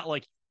 It did not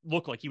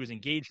look like he was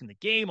engaged in the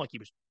game, like he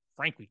was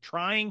frankly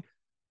trying.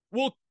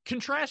 We'll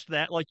contrast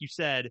that, like you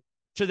said,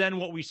 to then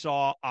what we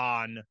saw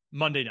on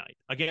Monday night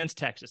against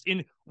Texas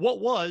in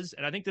what was,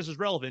 and I think this is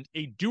relevant,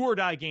 a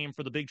do-or-die game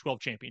for the Big 12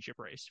 championship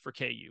race for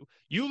KU.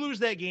 You lose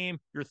that game,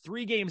 you're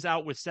 3 games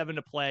out with 7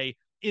 to play.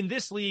 In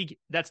this league,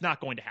 that's not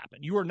going to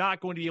happen. You are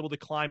not going to be able to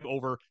climb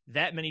over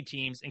that many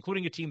teams,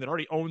 including a team that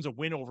already owns a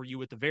win over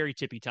you at the very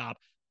tippy top.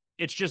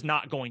 It's just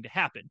not going to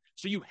happen.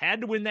 So you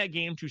had to win that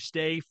game to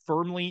stay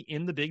firmly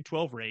in the Big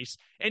 12 race,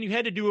 and you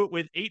had to do it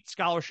with 8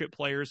 scholarship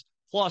players,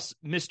 plus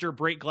Mr.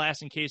 Break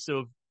Glass in case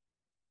of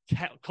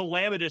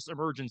calamitous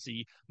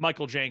emergency,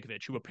 Michael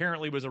Jankovic, who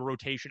apparently was a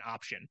rotation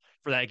option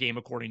for that game,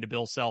 according to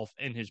Bill Self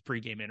in his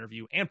pregame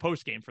interview and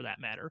postgame for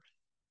that matter.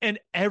 And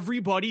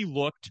everybody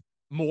looked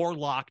more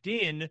locked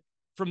in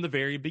from the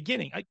very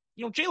beginning.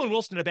 Jalen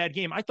Wilson had a bad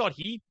game. I thought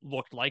he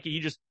looked like it. He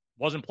just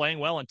wasn't playing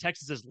well, and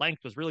Texas's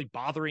length was really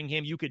bothering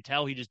him. You could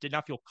tell he just did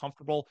not feel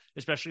comfortable,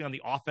 especially on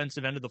the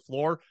offensive end of the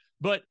floor.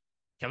 But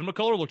Kevin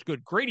McCullough looked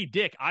good. Grady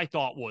Dick, I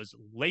thought, was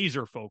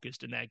laser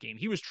focused in that game.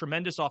 He was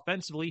tremendous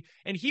offensively,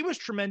 and he was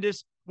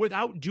tremendous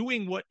without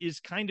doing what is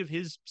kind of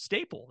his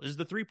staple, is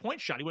the 3-point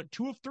shot. He went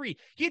 2 of 3.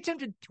 He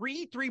attempted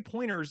 3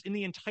 3-pointers in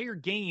the entire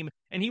game,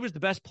 and he was the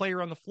best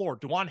player on the floor.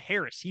 DeJuan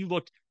Harris, he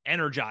looked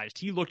energized.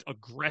 He looked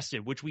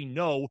aggressive, which we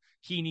know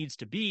he needs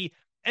to be.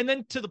 And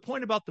then to the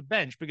point about the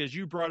bench, because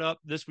you brought up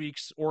this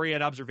week's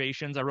Oriad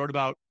observations, I wrote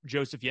about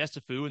Joseph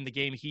Yesufu and the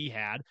game he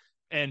had,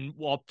 and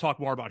I'll talk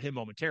more about him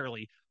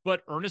momentarily.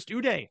 But Ernest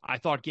Uday, I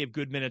thought, gave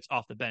good minutes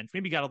off the bench.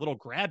 Maybe got a little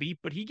grabby,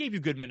 but he gave you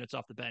good minutes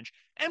off the bench.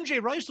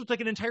 MJ Rice looked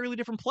like an entirely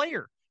different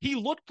player. He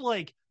looked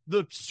like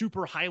the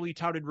super highly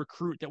touted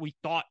recruit that we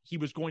thought he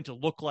was going to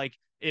look like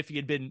if he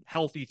had been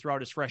healthy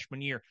throughout his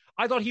freshman year.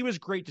 I thought he was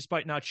great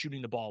despite not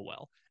shooting the ball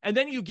well. And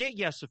then you get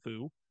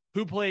Yesufu,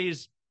 who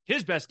plays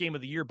his best game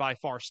of the year by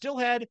far. Still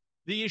had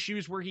the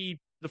issues where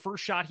the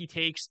first shot he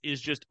takes is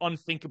just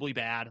unthinkably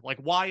bad. Like,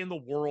 why in the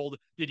world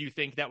did you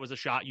think that was a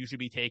shot you should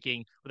be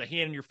taking with a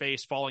hand in your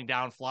face, falling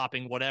down,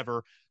 flopping,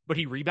 whatever? But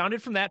he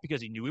rebounded from that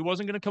because he knew he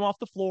wasn't going to come off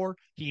the floor.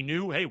 He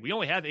knew, hey, we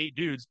only have 8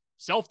 dudes.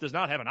 Self does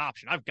not have an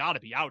option. I've got to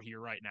be out here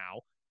right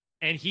now.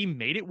 And he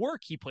made it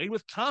work. He played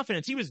with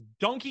confidence. He was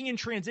dunking in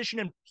transition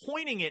and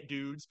pointing at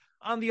dudes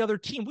on the other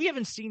team. We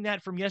haven't seen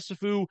that from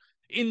Yesufu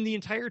in the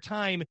entire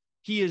time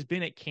he has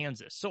been at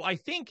Kansas. So I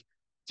think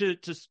to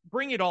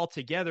bring it all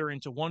together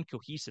into one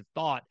cohesive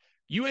thought,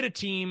 you had a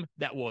team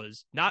that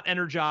was not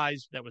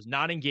energized, that was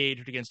not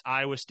engaged against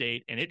Iowa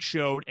State, and it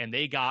showed, and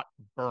they got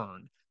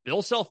burned.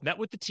 Bill Self met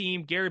with the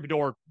team. Gary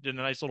Bedore did a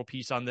nice little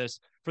piece on this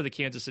for the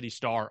Kansas City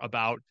Star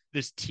about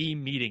this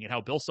team meeting and how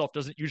Bill Self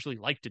doesn't usually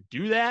like to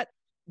do that.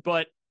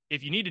 But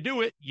if you need to do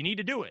it, you need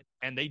to do it.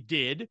 And they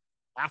did.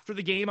 After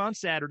the game on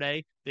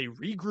Saturday, they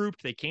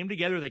regrouped, they came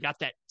together, they got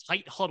that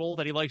tight huddle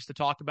that he likes to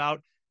talk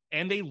about,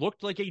 and they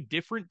looked like a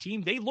different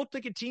team. They looked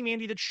like a team,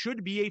 Andy, that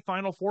should be a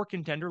Final Four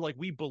contender like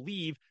we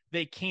believe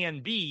they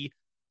can be.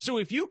 So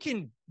if you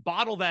can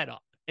bottle that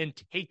up and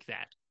take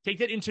that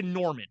into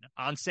Norman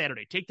on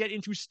Saturday, take that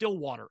into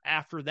Stillwater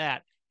after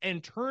that,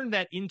 and turn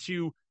that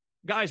into,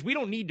 guys, we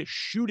don't need to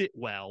shoot it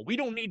well. We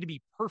don't need to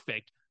be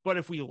perfect. But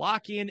if we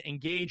lock in,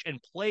 engage, and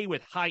play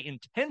with high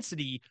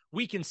intensity,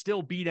 we can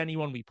still beat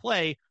anyone we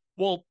play.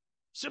 Well,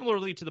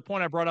 similarly to the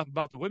point I brought up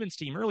about the women's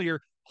team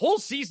earlier, whole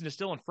season is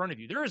still in front of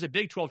you. There is a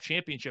Big 12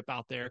 championship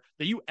out there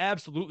that you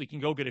absolutely can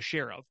go get a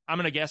share of. I'm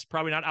going to guess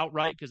probably not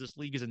outright because this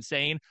league is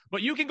insane,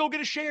 but you can go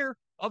get a share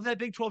of that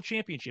Big 12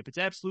 championship. It's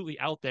absolutely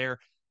out there,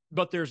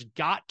 but there's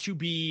got to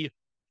be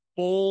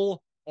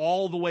full,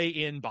 all the way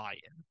in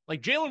buy-in.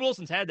 Like Jalen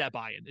Wilson's had that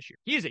buy-in this year.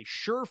 He is a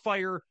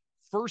surefire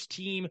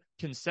first-team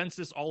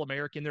consensus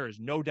All-American. There is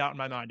no doubt in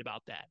my mind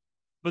about that.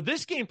 But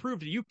this game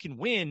proved that you can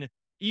win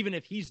even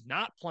if he's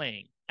not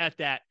playing at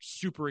that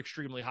super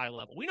extremely high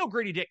level. We know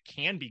Grady Dick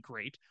can be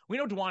great. We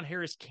know DeJuan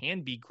Harris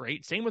can be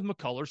great. Same with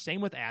McCullers,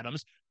 same with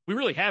Adams. We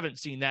really haven't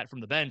seen that from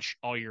the bench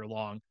all year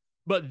long.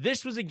 But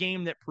this was a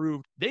game that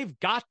proved they've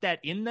got that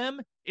in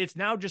them. It's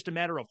now just a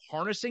matter of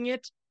harnessing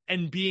it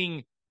and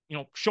being,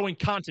 showing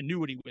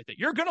continuity with it.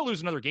 You're going to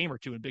lose another game or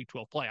two in Big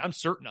 12 play. I'm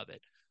certain of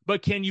it.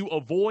 But can you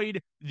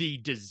avoid the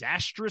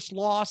disastrous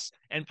loss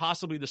and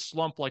possibly the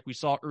slump like we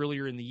saw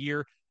earlier in the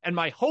year? And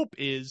my hope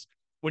is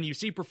when you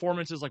see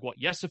performances like what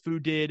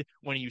Yesufu did,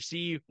 when you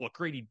see what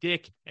Grady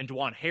Dick and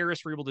DeJuan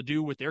Harris were able to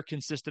do with their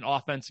consistent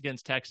offense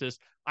against Texas,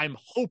 I'm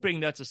hoping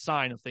that's a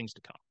sign of things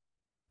to come.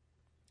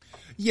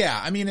 Yeah,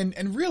 I mean,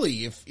 and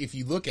really, if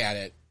you look at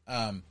it,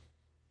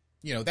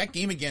 that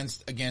game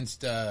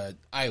against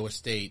Iowa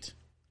State,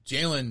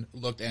 Jalen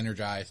looked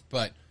energized,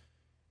 but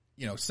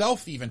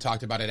Self even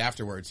talked about it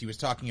afterwards. He was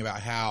talking about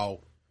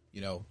how,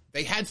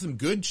 they had some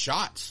good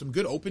shots, some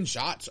good open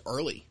shots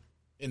early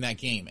in that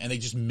game, and they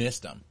just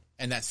missed them.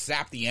 And that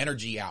sapped the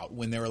energy out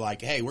when they were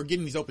like, hey, we're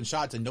getting these open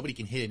shots and nobody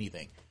can hit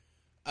anything.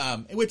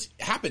 Which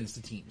happens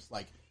to teams.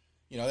 Like,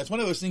 that's one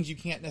of those things you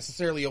can't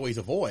necessarily always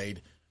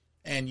avoid.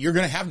 And you're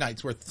going to have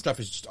nights where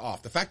stuff is just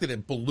off. The fact that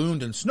it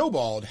ballooned and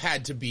snowballed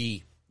had to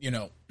be,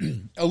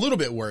 a little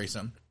bit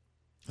worrisome.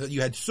 That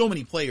you had so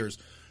many players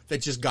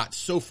that just got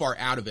so far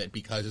out of it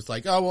because it's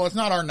like, oh, well, it's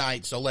not our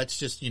night, so let's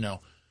just,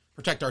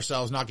 protect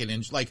ourselves, not get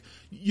injured. Like,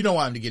 you don't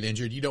want them to get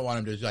injured. You don't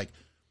want them to,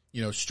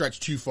 stretch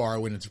too far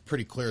when it's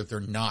pretty clear that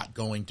they're not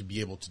going to be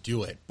able to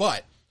do it.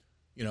 But,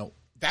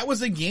 that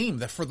was a game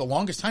that for the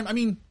longest time, I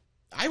mean,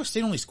 Iowa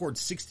State only scored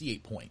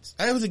 68 points.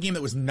 That was a game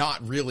that was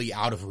not really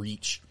out of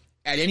reach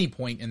at any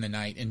point in the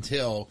night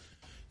until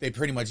they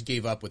pretty much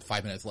gave up with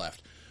 5 minutes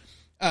left.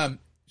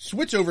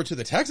 Switch over to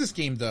the Texas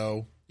game,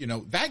 though.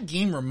 That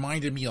game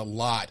reminded me a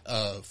lot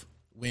of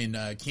when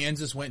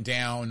Kansas went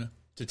down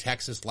to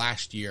Texas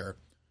last year.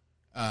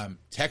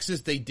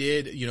 Texas, they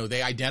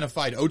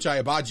identified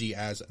Ochai Agbaji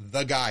as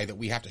the guy that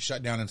we have to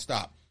shut down and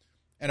stop.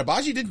 And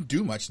Agbaji didn't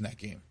do much in that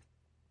game.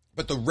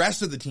 But the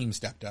rest of the team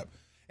stepped up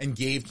and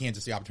gave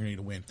Kansas the opportunity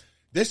to win.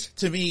 This,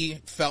 to me,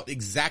 felt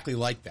exactly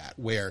like that,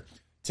 where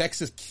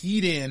Texas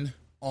keyed in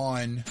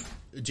on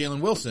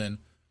Jalen Wilson,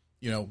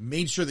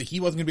 made sure that he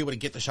wasn't going to be able to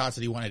get the shots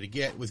that he wanted to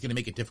get, was going to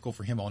make it difficult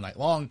for him all night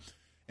long.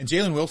 And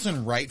Jalen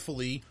Wilson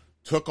rightfully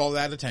took all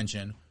that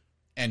attention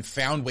and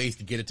found ways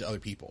to get it to other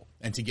people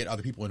and to get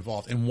other people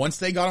involved. And once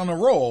they got on a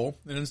roll,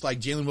 then it's like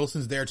Jalen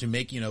Wilson's there to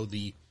make,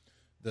 the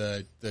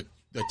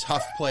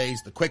tough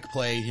plays, the quick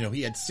plays.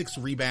 He had 6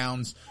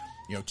 rebounds,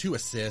 2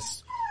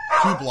 assists,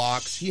 2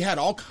 blocks. He had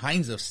all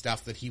kinds of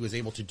stuff that he was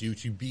able to do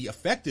to be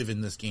effective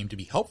in this game, to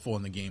be helpful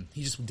in the game.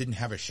 He just didn't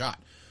have a shot.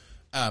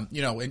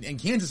 And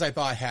Kansas, I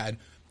thought, had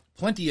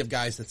plenty of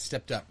guys that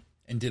stepped up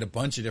and did a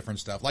bunch of different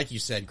stuff. Like you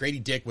said, Grady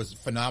Dick was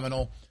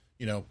phenomenal.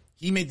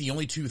 He made the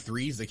only 2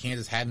 threes that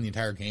Kansas had in the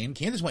entire game.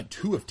 Kansas went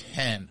 2 of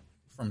 10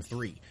 from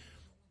 3.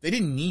 They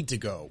didn't need to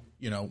go,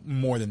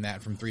 more than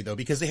that from 3, though,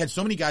 because they had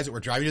so many guys that were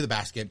driving to the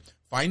basket,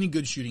 finding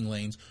good shooting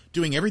lanes,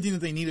 doing everything that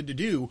they needed to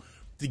do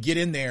to get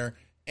in there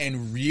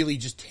and really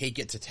just take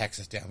it to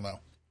Texas down low.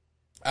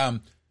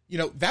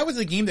 That was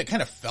a game that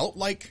kind of felt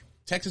like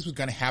Texas was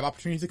going to have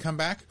opportunities to come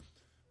back.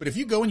 But if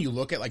you go and you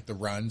look at like the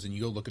runs and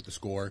you go look at the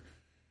score,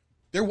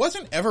 there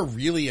wasn't ever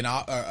really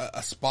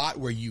a spot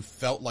where you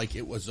felt like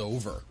it was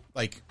over.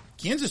 Like,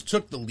 Kansas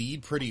took the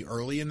lead pretty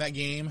early in that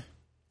game.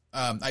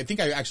 I think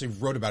I actually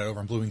wrote about it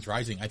over on Blue Wings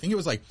Rising. I think it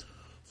was like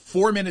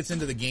 4 minutes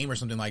into the game or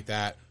something like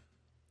that,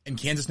 and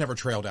Kansas never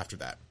trailed after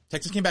that.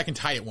 Texas came back and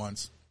tied it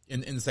once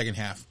in the second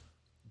half.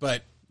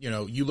 But,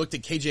 you looked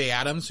at KJ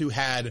Adams, who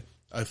had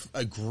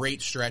a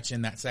great stretch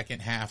in that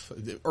second half,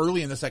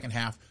 early in the second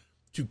half,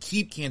 to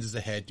keep Kansas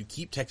ahead, to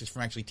keep Texas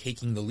from actually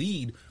taking the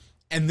lead.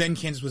 And then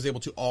Kansas was able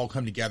to all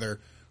come together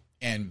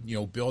and,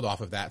 build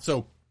off of that.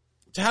 So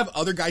to have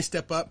other guys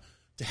step up,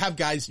 to have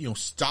guys,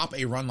 stop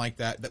a run like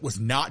that was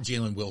not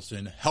Jalen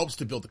Wilson, helps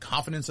to build the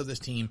confidence of this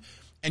team.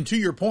 And to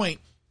your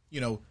point,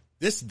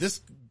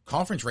 this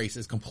conference race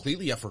is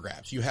completely up for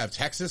grabs. You have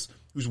Texas,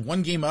 who's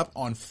 1 game up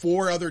on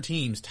 4 other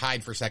teams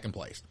tied for second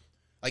place.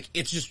 Like,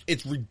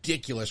 it's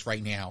ridiculous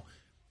right now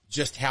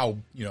just how,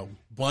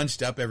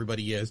 bunched up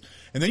everybody is.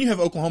 And then you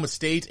have Oklahoma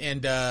State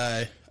and,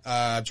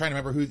 I'm trying to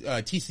remember who,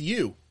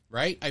 TCU,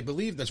 right? I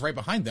believe that's right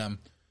behind them.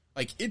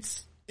 Like,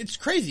 it's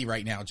crazy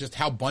right now just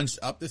how bunched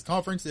up this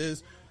conference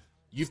is.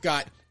 You've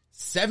got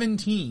 7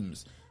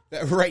 teams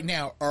that right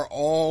now are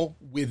all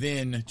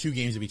within 2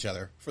 games of each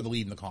other for the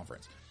lead in the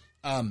conference.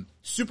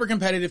 Super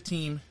competitive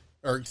team,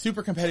 or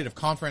super competitive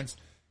conference.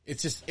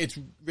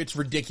 It's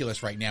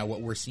ridiculous right now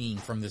what we're seeing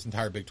from this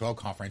entire Big 12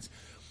 conference.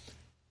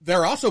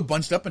 They're also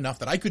bunched up enough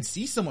that I could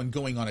see someone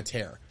going on a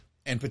tear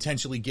and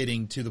potentially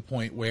getting to the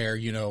point where,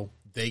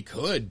 they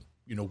could,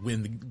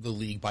 win the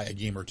league by a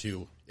game or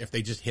 2 if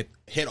they just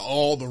hit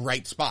all the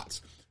right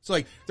spots. So,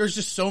 like, there's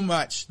just so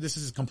much. This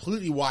is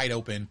completely wide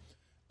open.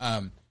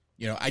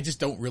 I just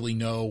don't really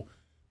know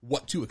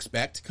what to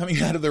expect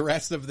coming out of the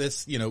rest of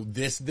this,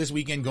 this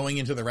weekend going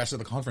into the rest of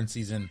the conference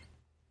season.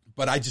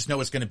 but I just know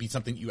it's going to be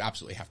something you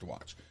absolutely have to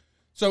watch.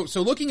 So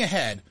looking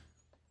ahead,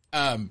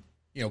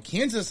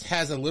 Kansas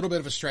has a little bit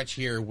of a stretch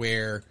here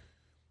where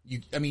you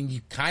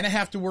kind of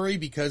have to worry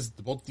because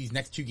both these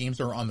next two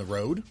games are on the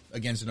road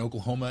against an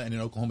Oklahoma and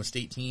an Oklahoma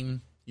State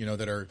team,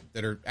 that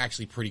are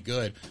actually pretty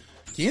good.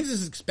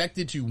 Kansas is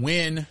expected to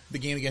win the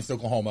game against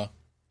Oklahoma,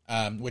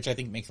 which I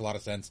think makes a lot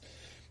of sense.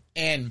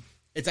 And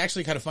it's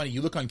actually kind of funny.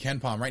 You look on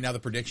KenPom right now, the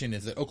prediction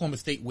is that Oklahoma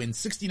State wins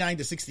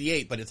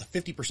 69-68, but it's a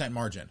 50%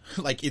 margin.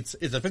 Like it's a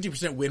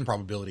 50% win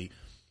probability.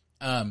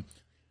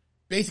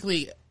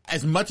 Basically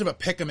as much of a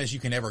pick'em as you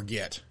can ever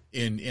get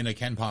in a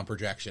KenPom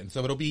projection.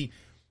 So it'll be,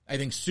 I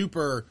think,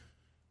 super,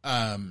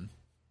 I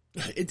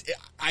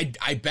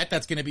bet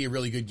that's going to be a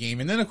really good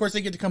game. And then of course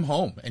they get to come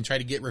home and try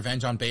to get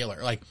revenge on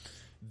Baylor. Like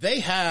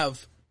they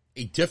have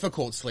a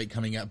difficult slate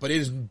coming up, but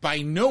it is by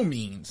no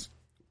means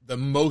the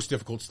most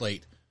difficult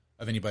slate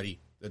of anybody.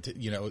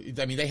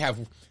 They have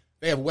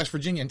West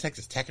Virginia and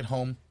Texas Tech at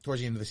home towards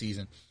the end of the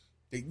season.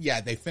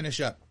 They finish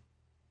up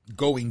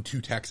going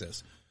to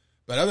Texas.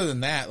 But other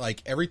than that,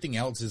 like everything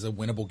else is a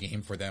winnable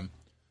game for them.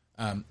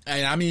 And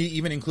I mean,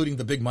 even including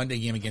the big Monday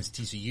game against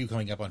TCU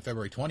coming up on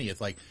February 20th,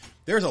 like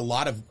there's a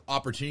lot of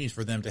opportunities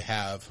for them to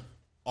have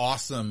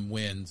awesome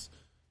wins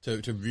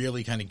to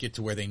really kind of get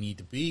to where they need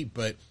to be.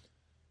 But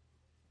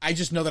I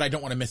just know that I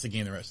don't want to miss a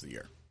game the rest of the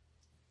year.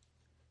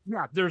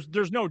 Yeah,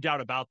 there's no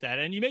doubt about that.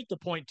 And you make the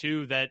point,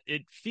 too, that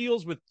it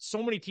feels with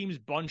so many teams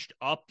bunched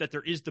up that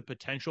there is the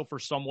potential for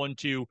someone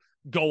to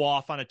go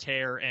off on a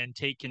tear and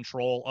take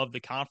control of the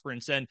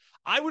conference. And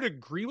I would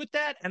agree with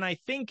that. And I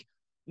think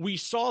we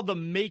saw the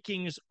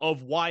makings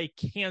of why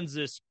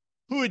Kansas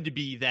could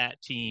be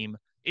that team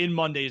in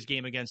Monday's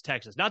game against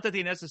Texas. Not that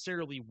they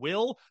necessarily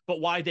will, but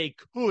why they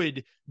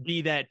could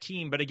be that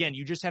team. But again,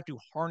 you just have to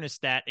harness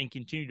that and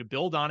continue to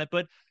build on it.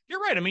 But you're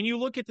right. I mean, you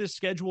look at this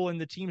schedule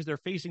and the teams they're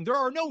facing, there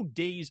are no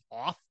days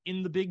off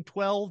in the Big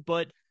 12,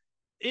 but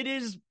it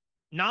is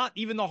not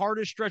even the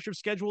hardest stretch of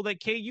schedule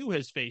that KU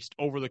has faced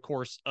over the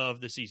course of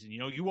the season.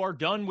 You are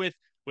done with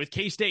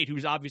K-State,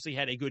 who's obviously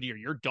had a good year.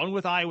 You're done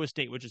with Iowa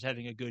State, which is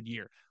having a good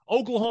year.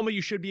 Oklahoma,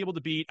 you should be able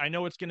to beat. I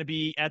know it's going to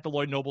be at the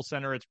Lloyd Noble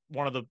Center. It's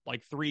one of the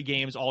 3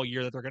 games all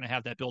year that they're going to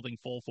have that building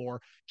full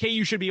for.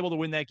 KU should be able to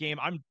win that game.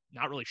 I'm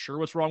not really sure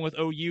what's wrong with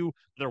OU.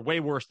 They're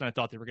way worse than I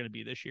thought they were going to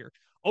be this year.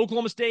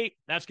 Oklahoma State,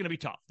 that's going to be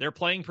tough. They're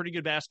playing pretty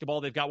good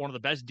basketball. They've got one of the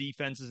best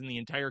defenses in the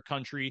entire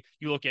country.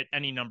 You look at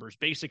any numbers,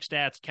 basic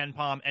stats,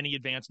 KenPom, any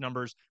advanced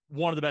numbers,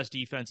 one of the best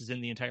defenses in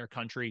the entire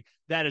country.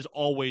 That is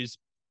always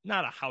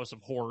not a house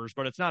of horrors,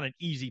 but it's not an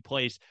easy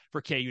place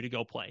for KU to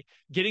go play.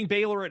 Getting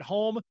Baylor at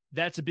home,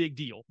 that's a big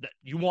deal.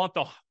 You want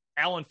the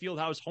Allen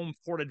Fieldhouse home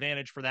court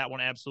advantage for that one,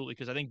 absolutely,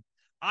 because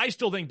I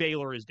still think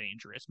Baylor is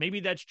dangerous.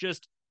 Maybe that's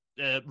just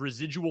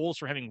residuals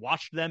for having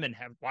watched them and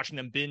watching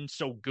them been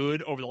so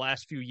good over the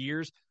last few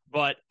years,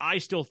 but I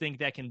still think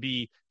that can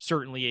be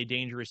certainly a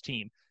dangerous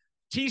team.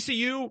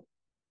 TCU,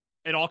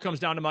 it all comes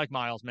down to Mike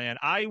Miles, man.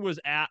 I was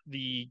at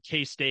the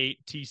K-State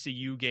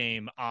TCU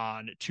game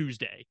on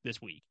Tuesday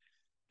this week,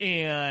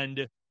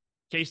 and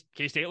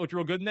K-State looked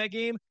real good in that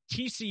game.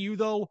 TCU,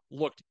 though,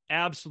 looked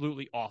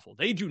absolutely awful.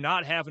 They do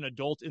not have an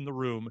adult in the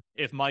room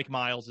if Mike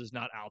Miles is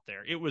not out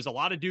there. It was a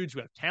lot of dudes who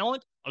have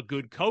talent, a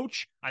good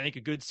coach, I think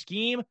a good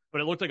scheme,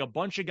 but it looked like a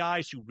bunch of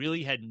guys who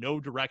really had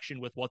no direction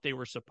with what they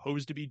were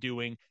supposed to be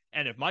doing.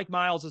 And if Mike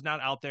Miles is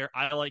not out there,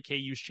 I like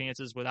KU's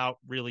chances without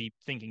really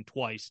thinking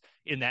twice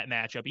in that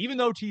matchup, even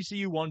though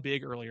TCU won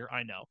big earlier,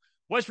 I know.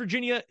 West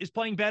Virginia is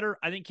playing better.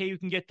 I think KU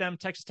can get them.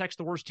 Texas Tech's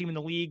the worst team in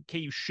the league.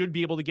 KU should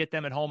be able to get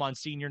them at home on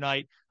senior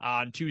night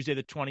on Tuesday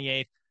the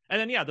 28th.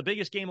 And then, the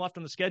biggest game left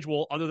on the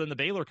schedule, other than the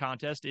Baylor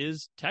contest,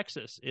 is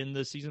Texas in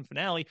the season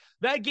finale.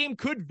 That game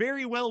could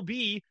very well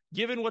be,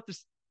 given what the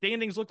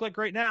standings look like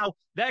right now,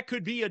 that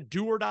could be a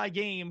do-or-die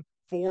game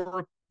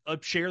for a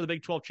share of the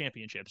Big 12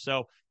 championship.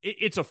 So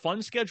it's a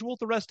fun schedule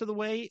the rest of the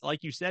way.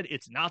 Like you said,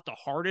 it's not the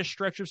hardest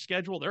stretch of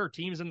schedule. There are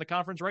teams in the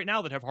conference right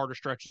now that have harder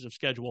stretches of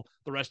schedule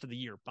the rest of the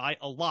year by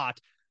a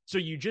lot. So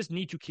you just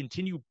need to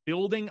continue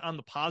building on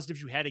the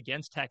positives you had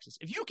against Texas.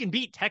 If you can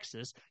beat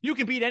Texas, you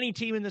can beat any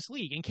team in this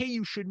league. And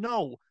KU should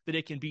know that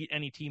it can beat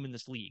any team in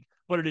this league.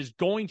 But it is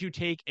going to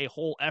take a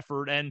whole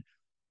effort. And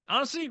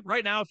honestly,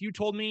 right now, if you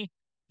told me,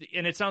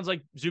 and it sounds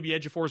like Zuby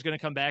Ejiofor is going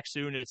to come back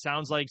soon. It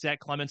sounds like Zach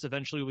Clements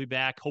eventually will be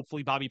back.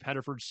 Hopefully Bobby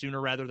Pettiford sooner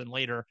rather than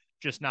later.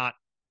 Just not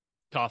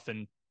Cuff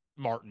and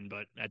Martin,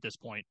 but at this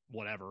point,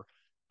 whatever.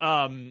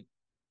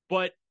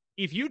 But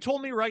if you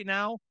told me right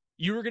now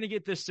you were going to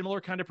get this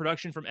similar kind of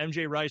production from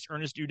MJ Rice,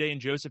 Ernest Uday,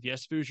 and Joseph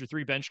Yesufu as your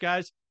 3 bench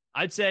guys,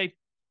 I'd say,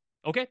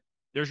 okay,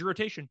 there's your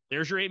rotation.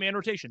 There's your 8-man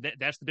rotation.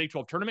 That's the Big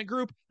 12 tournament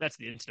group. That's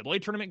the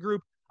NCAA tournament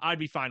group. I'd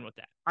be fine with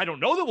that. I don't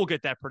know that we'll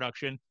get that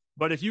production,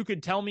 but if you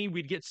could tell me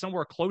we'd get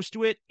somewhere close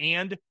to it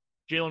and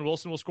Jalen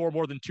Wilson will score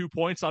more than 2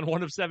 points on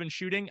 1 of 7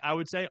 shooting, I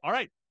would say, all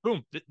right,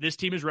 boom, this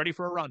team is ready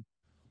for a run.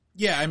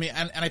 Yeah, I mean,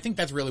 and I think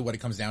that's really what it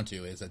comes down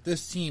to, is that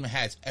this team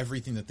has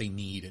everything that they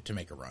need to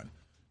make a run.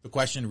 The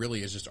question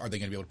really is just, are they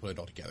going to be able to put it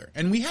all together?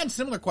 And we had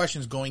similar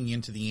questions going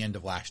into the end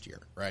of last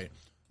year, right?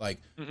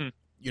 Like,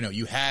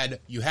 you had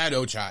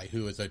Ochai,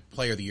 who is a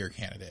player of the year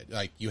candidate.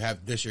 Like you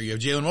have this year, you have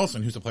Jalen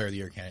Wilson, who's a player of the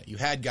year candidate. You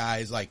had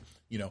guys like,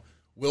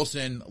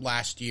 Wilson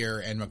last year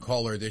and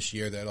McCullough this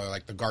year that are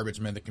like the garbage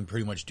men that can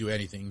pretty much do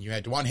anything. You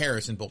had DeJuan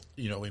Harris in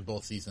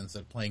both seasons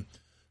that playing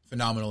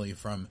phenomenally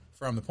from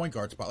the point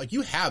guard spot. Like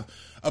you have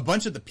a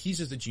bunch of the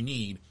pieces that you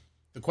need.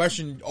 The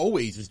question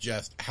always is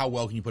just how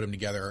well can you put them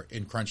together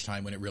in crunch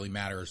time when it really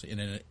matters in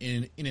an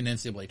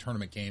NCAA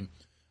tournament game.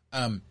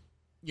 I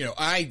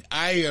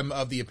am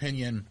of the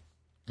opinion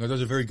that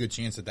there's a very good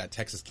chance that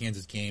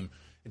Texas-Kansas game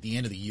at the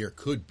end of the year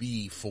could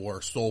be for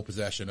sole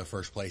possession of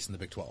first place in the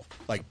Big 12.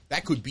 Like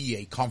that could be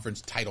a conference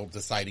title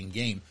deciding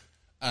game.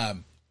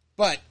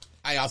 But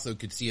I also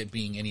could see it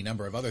being any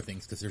number of other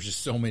things because there's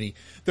just so many.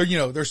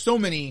 There's so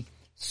many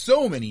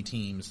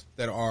teams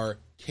that are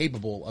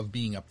capable of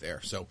being up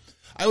there. So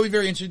I will be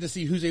very interested to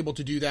see who's able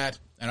to do that,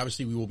 and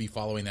obviously we will be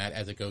following that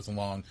as it goes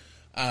along.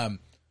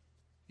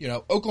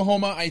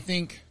 Oklahoma, I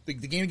think the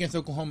game against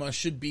Oklahoma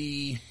should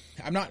be.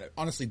 I'm not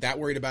honestly that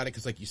worried about it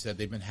because, like you said,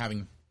 they've been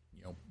having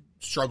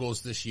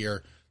struggles this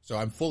year, so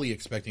I'm fully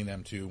expecting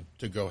them to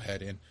go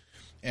ahead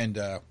and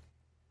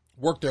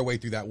work their way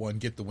through that one,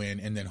 get the win,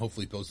 and then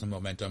hopefully build some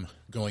momentum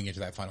going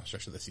into that final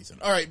stretch of the season.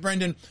 All right,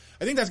 Brendan,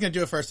 I think that's going to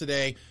do it for us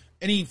today.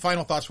 Any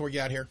final thoughts before we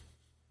get out here?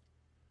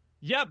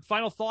 Yeah,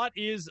 final thought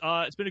is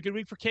it's been a good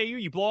week for KU.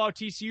 You blow out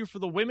TCU for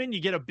the women.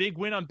 You get a big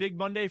win on Big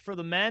Monday for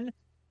the men.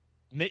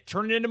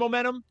 Turn it into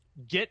momentum.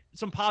 Get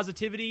some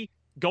positivity.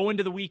 Go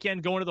into the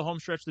weekend, go into the home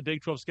stretch of the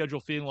Big 12 schedule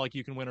feeling like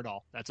you can win it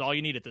all. That's all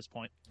you need at this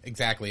point.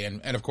 Exactly,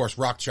 and of course,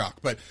 rock chalk.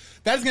 But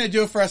that's going to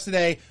do it for us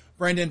today.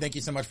 Brendan, thank you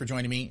so much for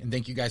joining me, and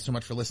thank you guys so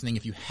much for listening.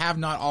 If you have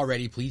not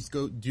already, please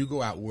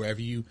go out wherever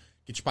you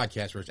get your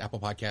podcasts, whether it's Apple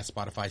Podcasts,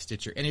 Spotify,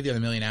 Stitcher, any of the other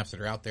million apps that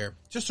are out there.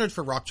 Just search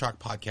for Rock Chalk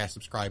Podcast,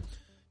 subscribe.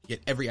 Get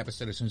every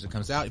episode as soon as it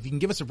comes out. If you can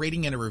give us a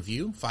rating and a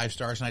review, 5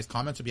 stars, nice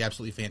comments, would be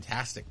absolutely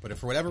fantastic. But if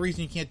for whatever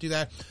reason you can't do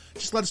that,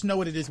 just let us know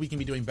what it is we can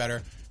be doing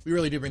better. We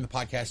really do bring the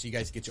podcast to you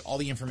guys to get you all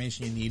the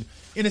information you need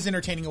in as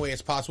entertaining a way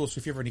as possible. So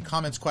if you have any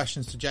comments,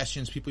 questions,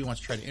 suggestions, people you want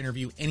to try to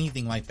interview,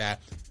 anything like that,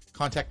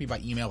 contact me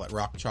by email at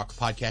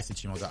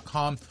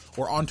rockchalkpodcast@gmail.com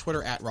or on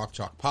Twitter at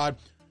rockchalkpod.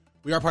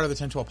 We are part of the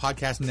 1012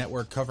 Podcast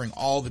Network, covering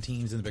all the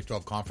teams in the Big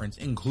 12 Conference,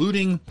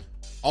 including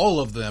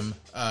all of them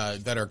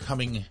that are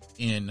coming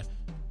in.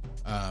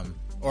 All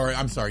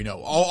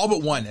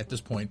but one at this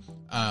point.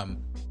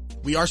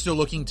 We are still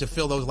looking to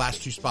fill those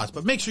last 2 spots,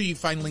 but make sure you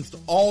find links to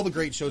all the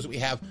great shows that we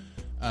have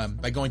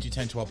by going to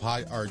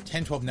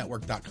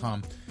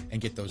 1012network.com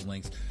and get those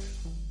links.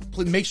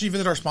 Please make sure you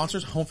visit our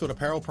sponsors, Home Field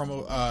Apparel,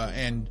 promo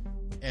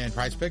and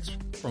Prize Picks.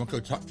 Promo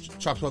code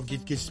CHALK12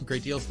 gives you some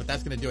great deals, but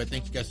that's going to do it.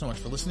 Thank you guys so much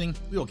for listening.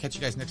 We will catch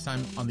you guys next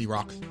time on the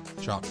Rock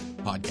Chalk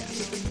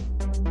Podcast.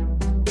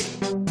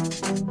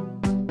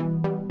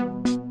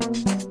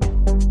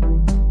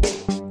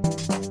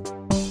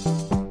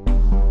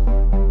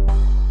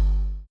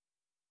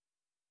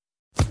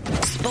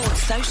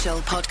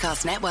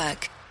 Podcast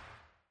Network.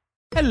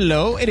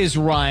 Hello, it is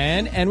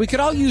Ryan, and we could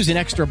all use an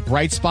extra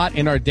bright spot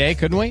in our day,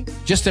 couldn't we?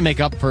 Just to make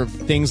up for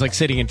things like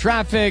sitting in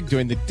traffic,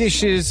 doing the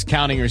dishes,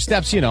 counting your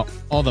steps,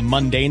 all the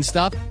mundane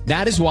stuff.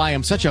 That is why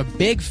I'm such a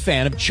big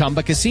fan of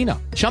Chumba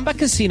Casino. Chumba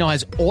Casino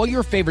has all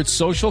your favorite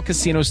social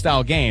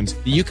casino-style games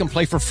that you can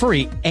play for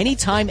free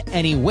anytime,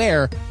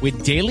 anywhere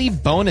with daily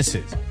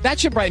bonuses. That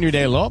should brighten your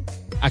day a little.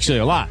 Actually,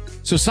 a lot.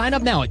 So sign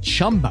up now at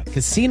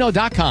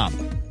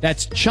ChumbaCasino.com.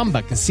 That's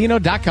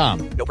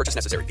ChumbaCasino.com. No purchase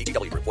necessary.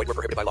 VGW Group. Void where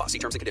prohibited by law. See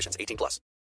terms and conditions. 18+.